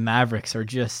for the Mavericks are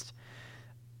just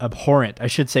abhorrent. I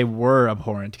should say were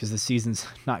abhorrent because the season's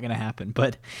not going to happen.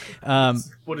 But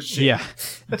what a shame. Yeah,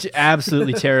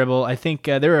 absolutely terrible. I think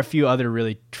there are a few other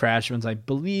really trash ones. I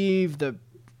believe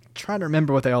trying to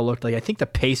remember what they all looked like. I think the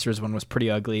Pacers one was pretty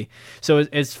ugly. So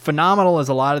as phenomenal as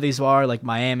a lot of these are, like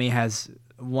Miami has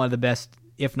one of the best,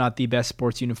 if not the best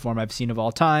sports uniform I've seen of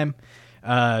all time.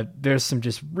 There's some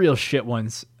just real shit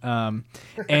ones.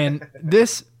 And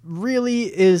this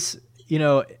really is,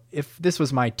 if this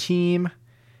was my team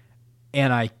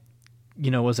and I,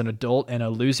 was an adult and a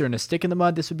loser and a stick in the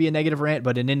mud, this would be a negative rant.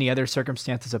 But in any other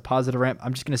circumstance, it's a positive rant.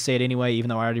 I'm just going to say it anyway, even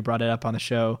though I already brought it up on the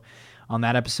show on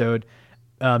that episode.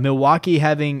 Milwaukee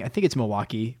I think it's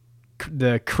Milwaukee,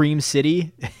 the Cream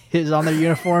City is on their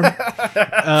uniform.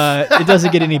 It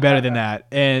doesn't get any better than that.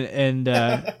 And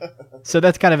so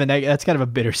that's kind of a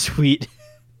bittersweet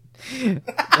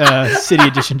City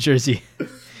Edition jersey.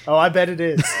 Oh, I bet it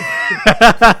is.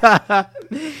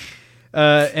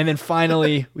 And then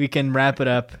finally, we can wrap it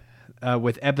up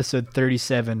with episode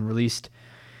 37, released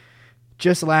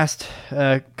just last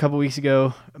couple weeks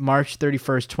ago, March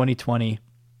 31st, 2020.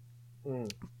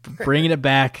 Bringing it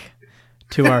back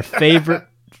to our favorite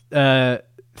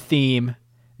theme.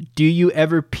 Do you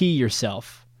ever pee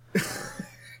yourself?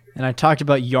 And I talked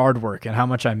about yard work and how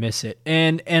much I miss it.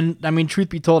 And I mean, truth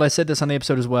be told, I said this on the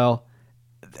episode as well.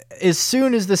 As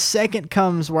soon as the second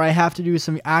comes where I have to do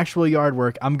some actual yard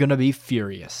work, I'm going to be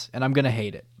furious and I'm going to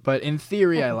hate it. But in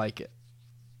theory, I like it.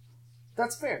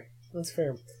 That's fair.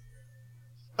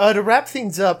 To wrap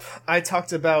things up, I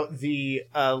talked about the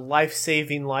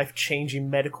life-saving, life-changing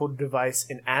medical device,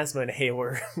 an asthma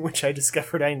inhaler, which I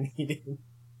discovered I needed.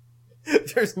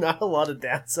 There's not a lot of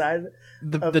downside.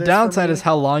 The downside is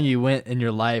how long you went in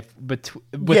your life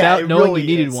without knowing you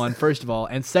needed one, first of all.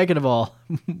 And second of all,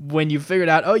 when you figured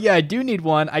out, oh yeah, I do need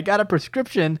one, I got a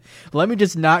prescription, let me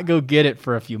just not go get it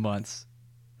for a few months.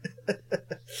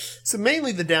 So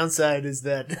mainly the downside is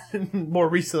that more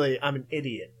recently I'm an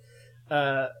idiot.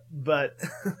 But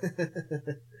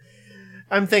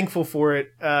I'm thankful for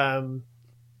it.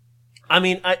 I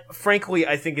mean, frankly,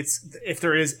 I think if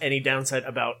there is any downside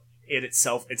about it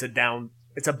itself, it's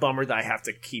a bummer that I have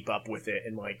to keep up with it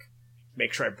and like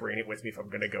make sure I bring it with me if I'm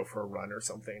going to go for a run or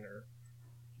something or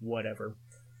whatever.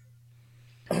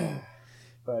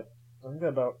 But I think that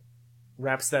about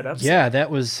wraps that up. Yeah, that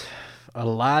was a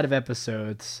lot of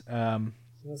episodes.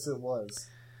 Yes, it was.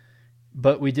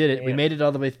 But we did it. Man. We made it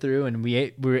all the way through, and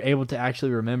we were able to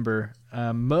actually remember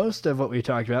most of what we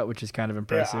talked about, which is kind of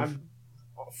impressive. Yeah,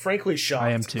 I'm frankly shocked.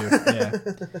 I am too.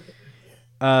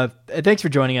 Yeah. Thanks for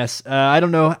joining us. I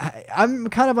don't know. I'm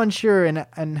kind of unsure in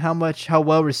how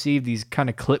well received these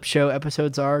kind of clip show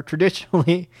episodes are.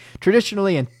 Traditionally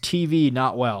in TV,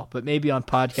 not well, but maybe on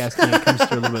podcasting it comes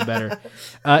through a little bit better.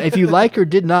 If you like or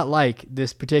did not like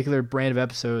this particular brand of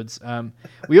episodes,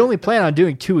 we only plan on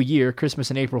doing 2 a year, Christmas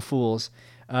and April Fools.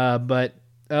 But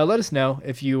let us know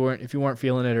if you weren't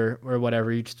feeling it or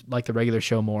whatever. You just like the regular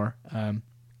show more. I'm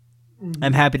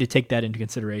happy to take that into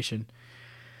consideration.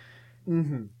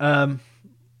 Mm-hmm.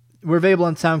 We're available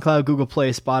on SoundCloud, Google Play,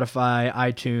 Spotify,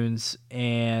 iTunes,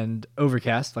 and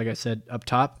Overcast, like I said up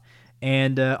top,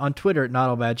 and on Twitter at Not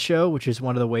All Bad Show, which is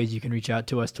one of the ways you can reach out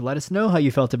to us to let us know how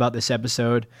you felt about this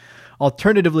episode.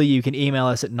 Alternatively, you can email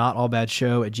us at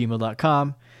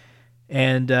notallbadshow@gmail.com,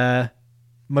 and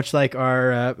much like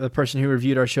the person who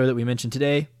reviewed our show that we mentioned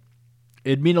today,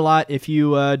 it'd mean a lot if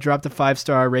you dropped a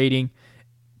 5-star rating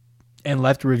and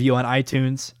left a review on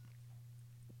iTunes.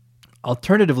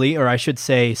 Alternatively, or I should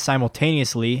say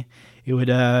simultaneously, it would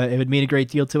mean a great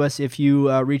deal to us if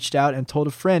you reached out and told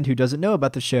a friend who doesn't know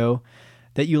about the show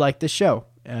that you like this show.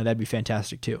 That'd be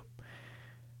fantastic too.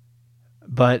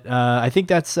 But I think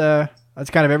that's kind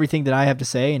of everything that I have to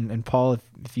say. And Paul,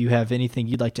 if you have anything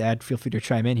you'd like to add, feel free to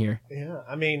chime in here. Yeah,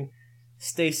 I mean,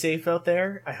 stay safe out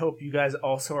there. I hope you guys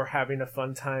also are having a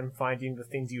fun time finding the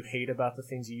things you hate about the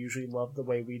things you usually love the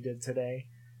way we did today.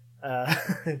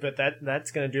 But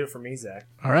that's going to do it for me, Zach.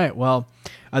 All right. Well,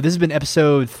 this has been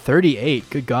episode 38,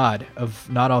 good God, of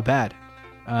Not All Bad.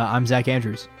 I'm Zach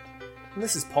Andrews. And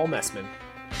this is Paul Messman.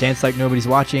 Dance like nobody's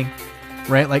watching,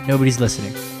 rant like nobody's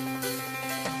listening.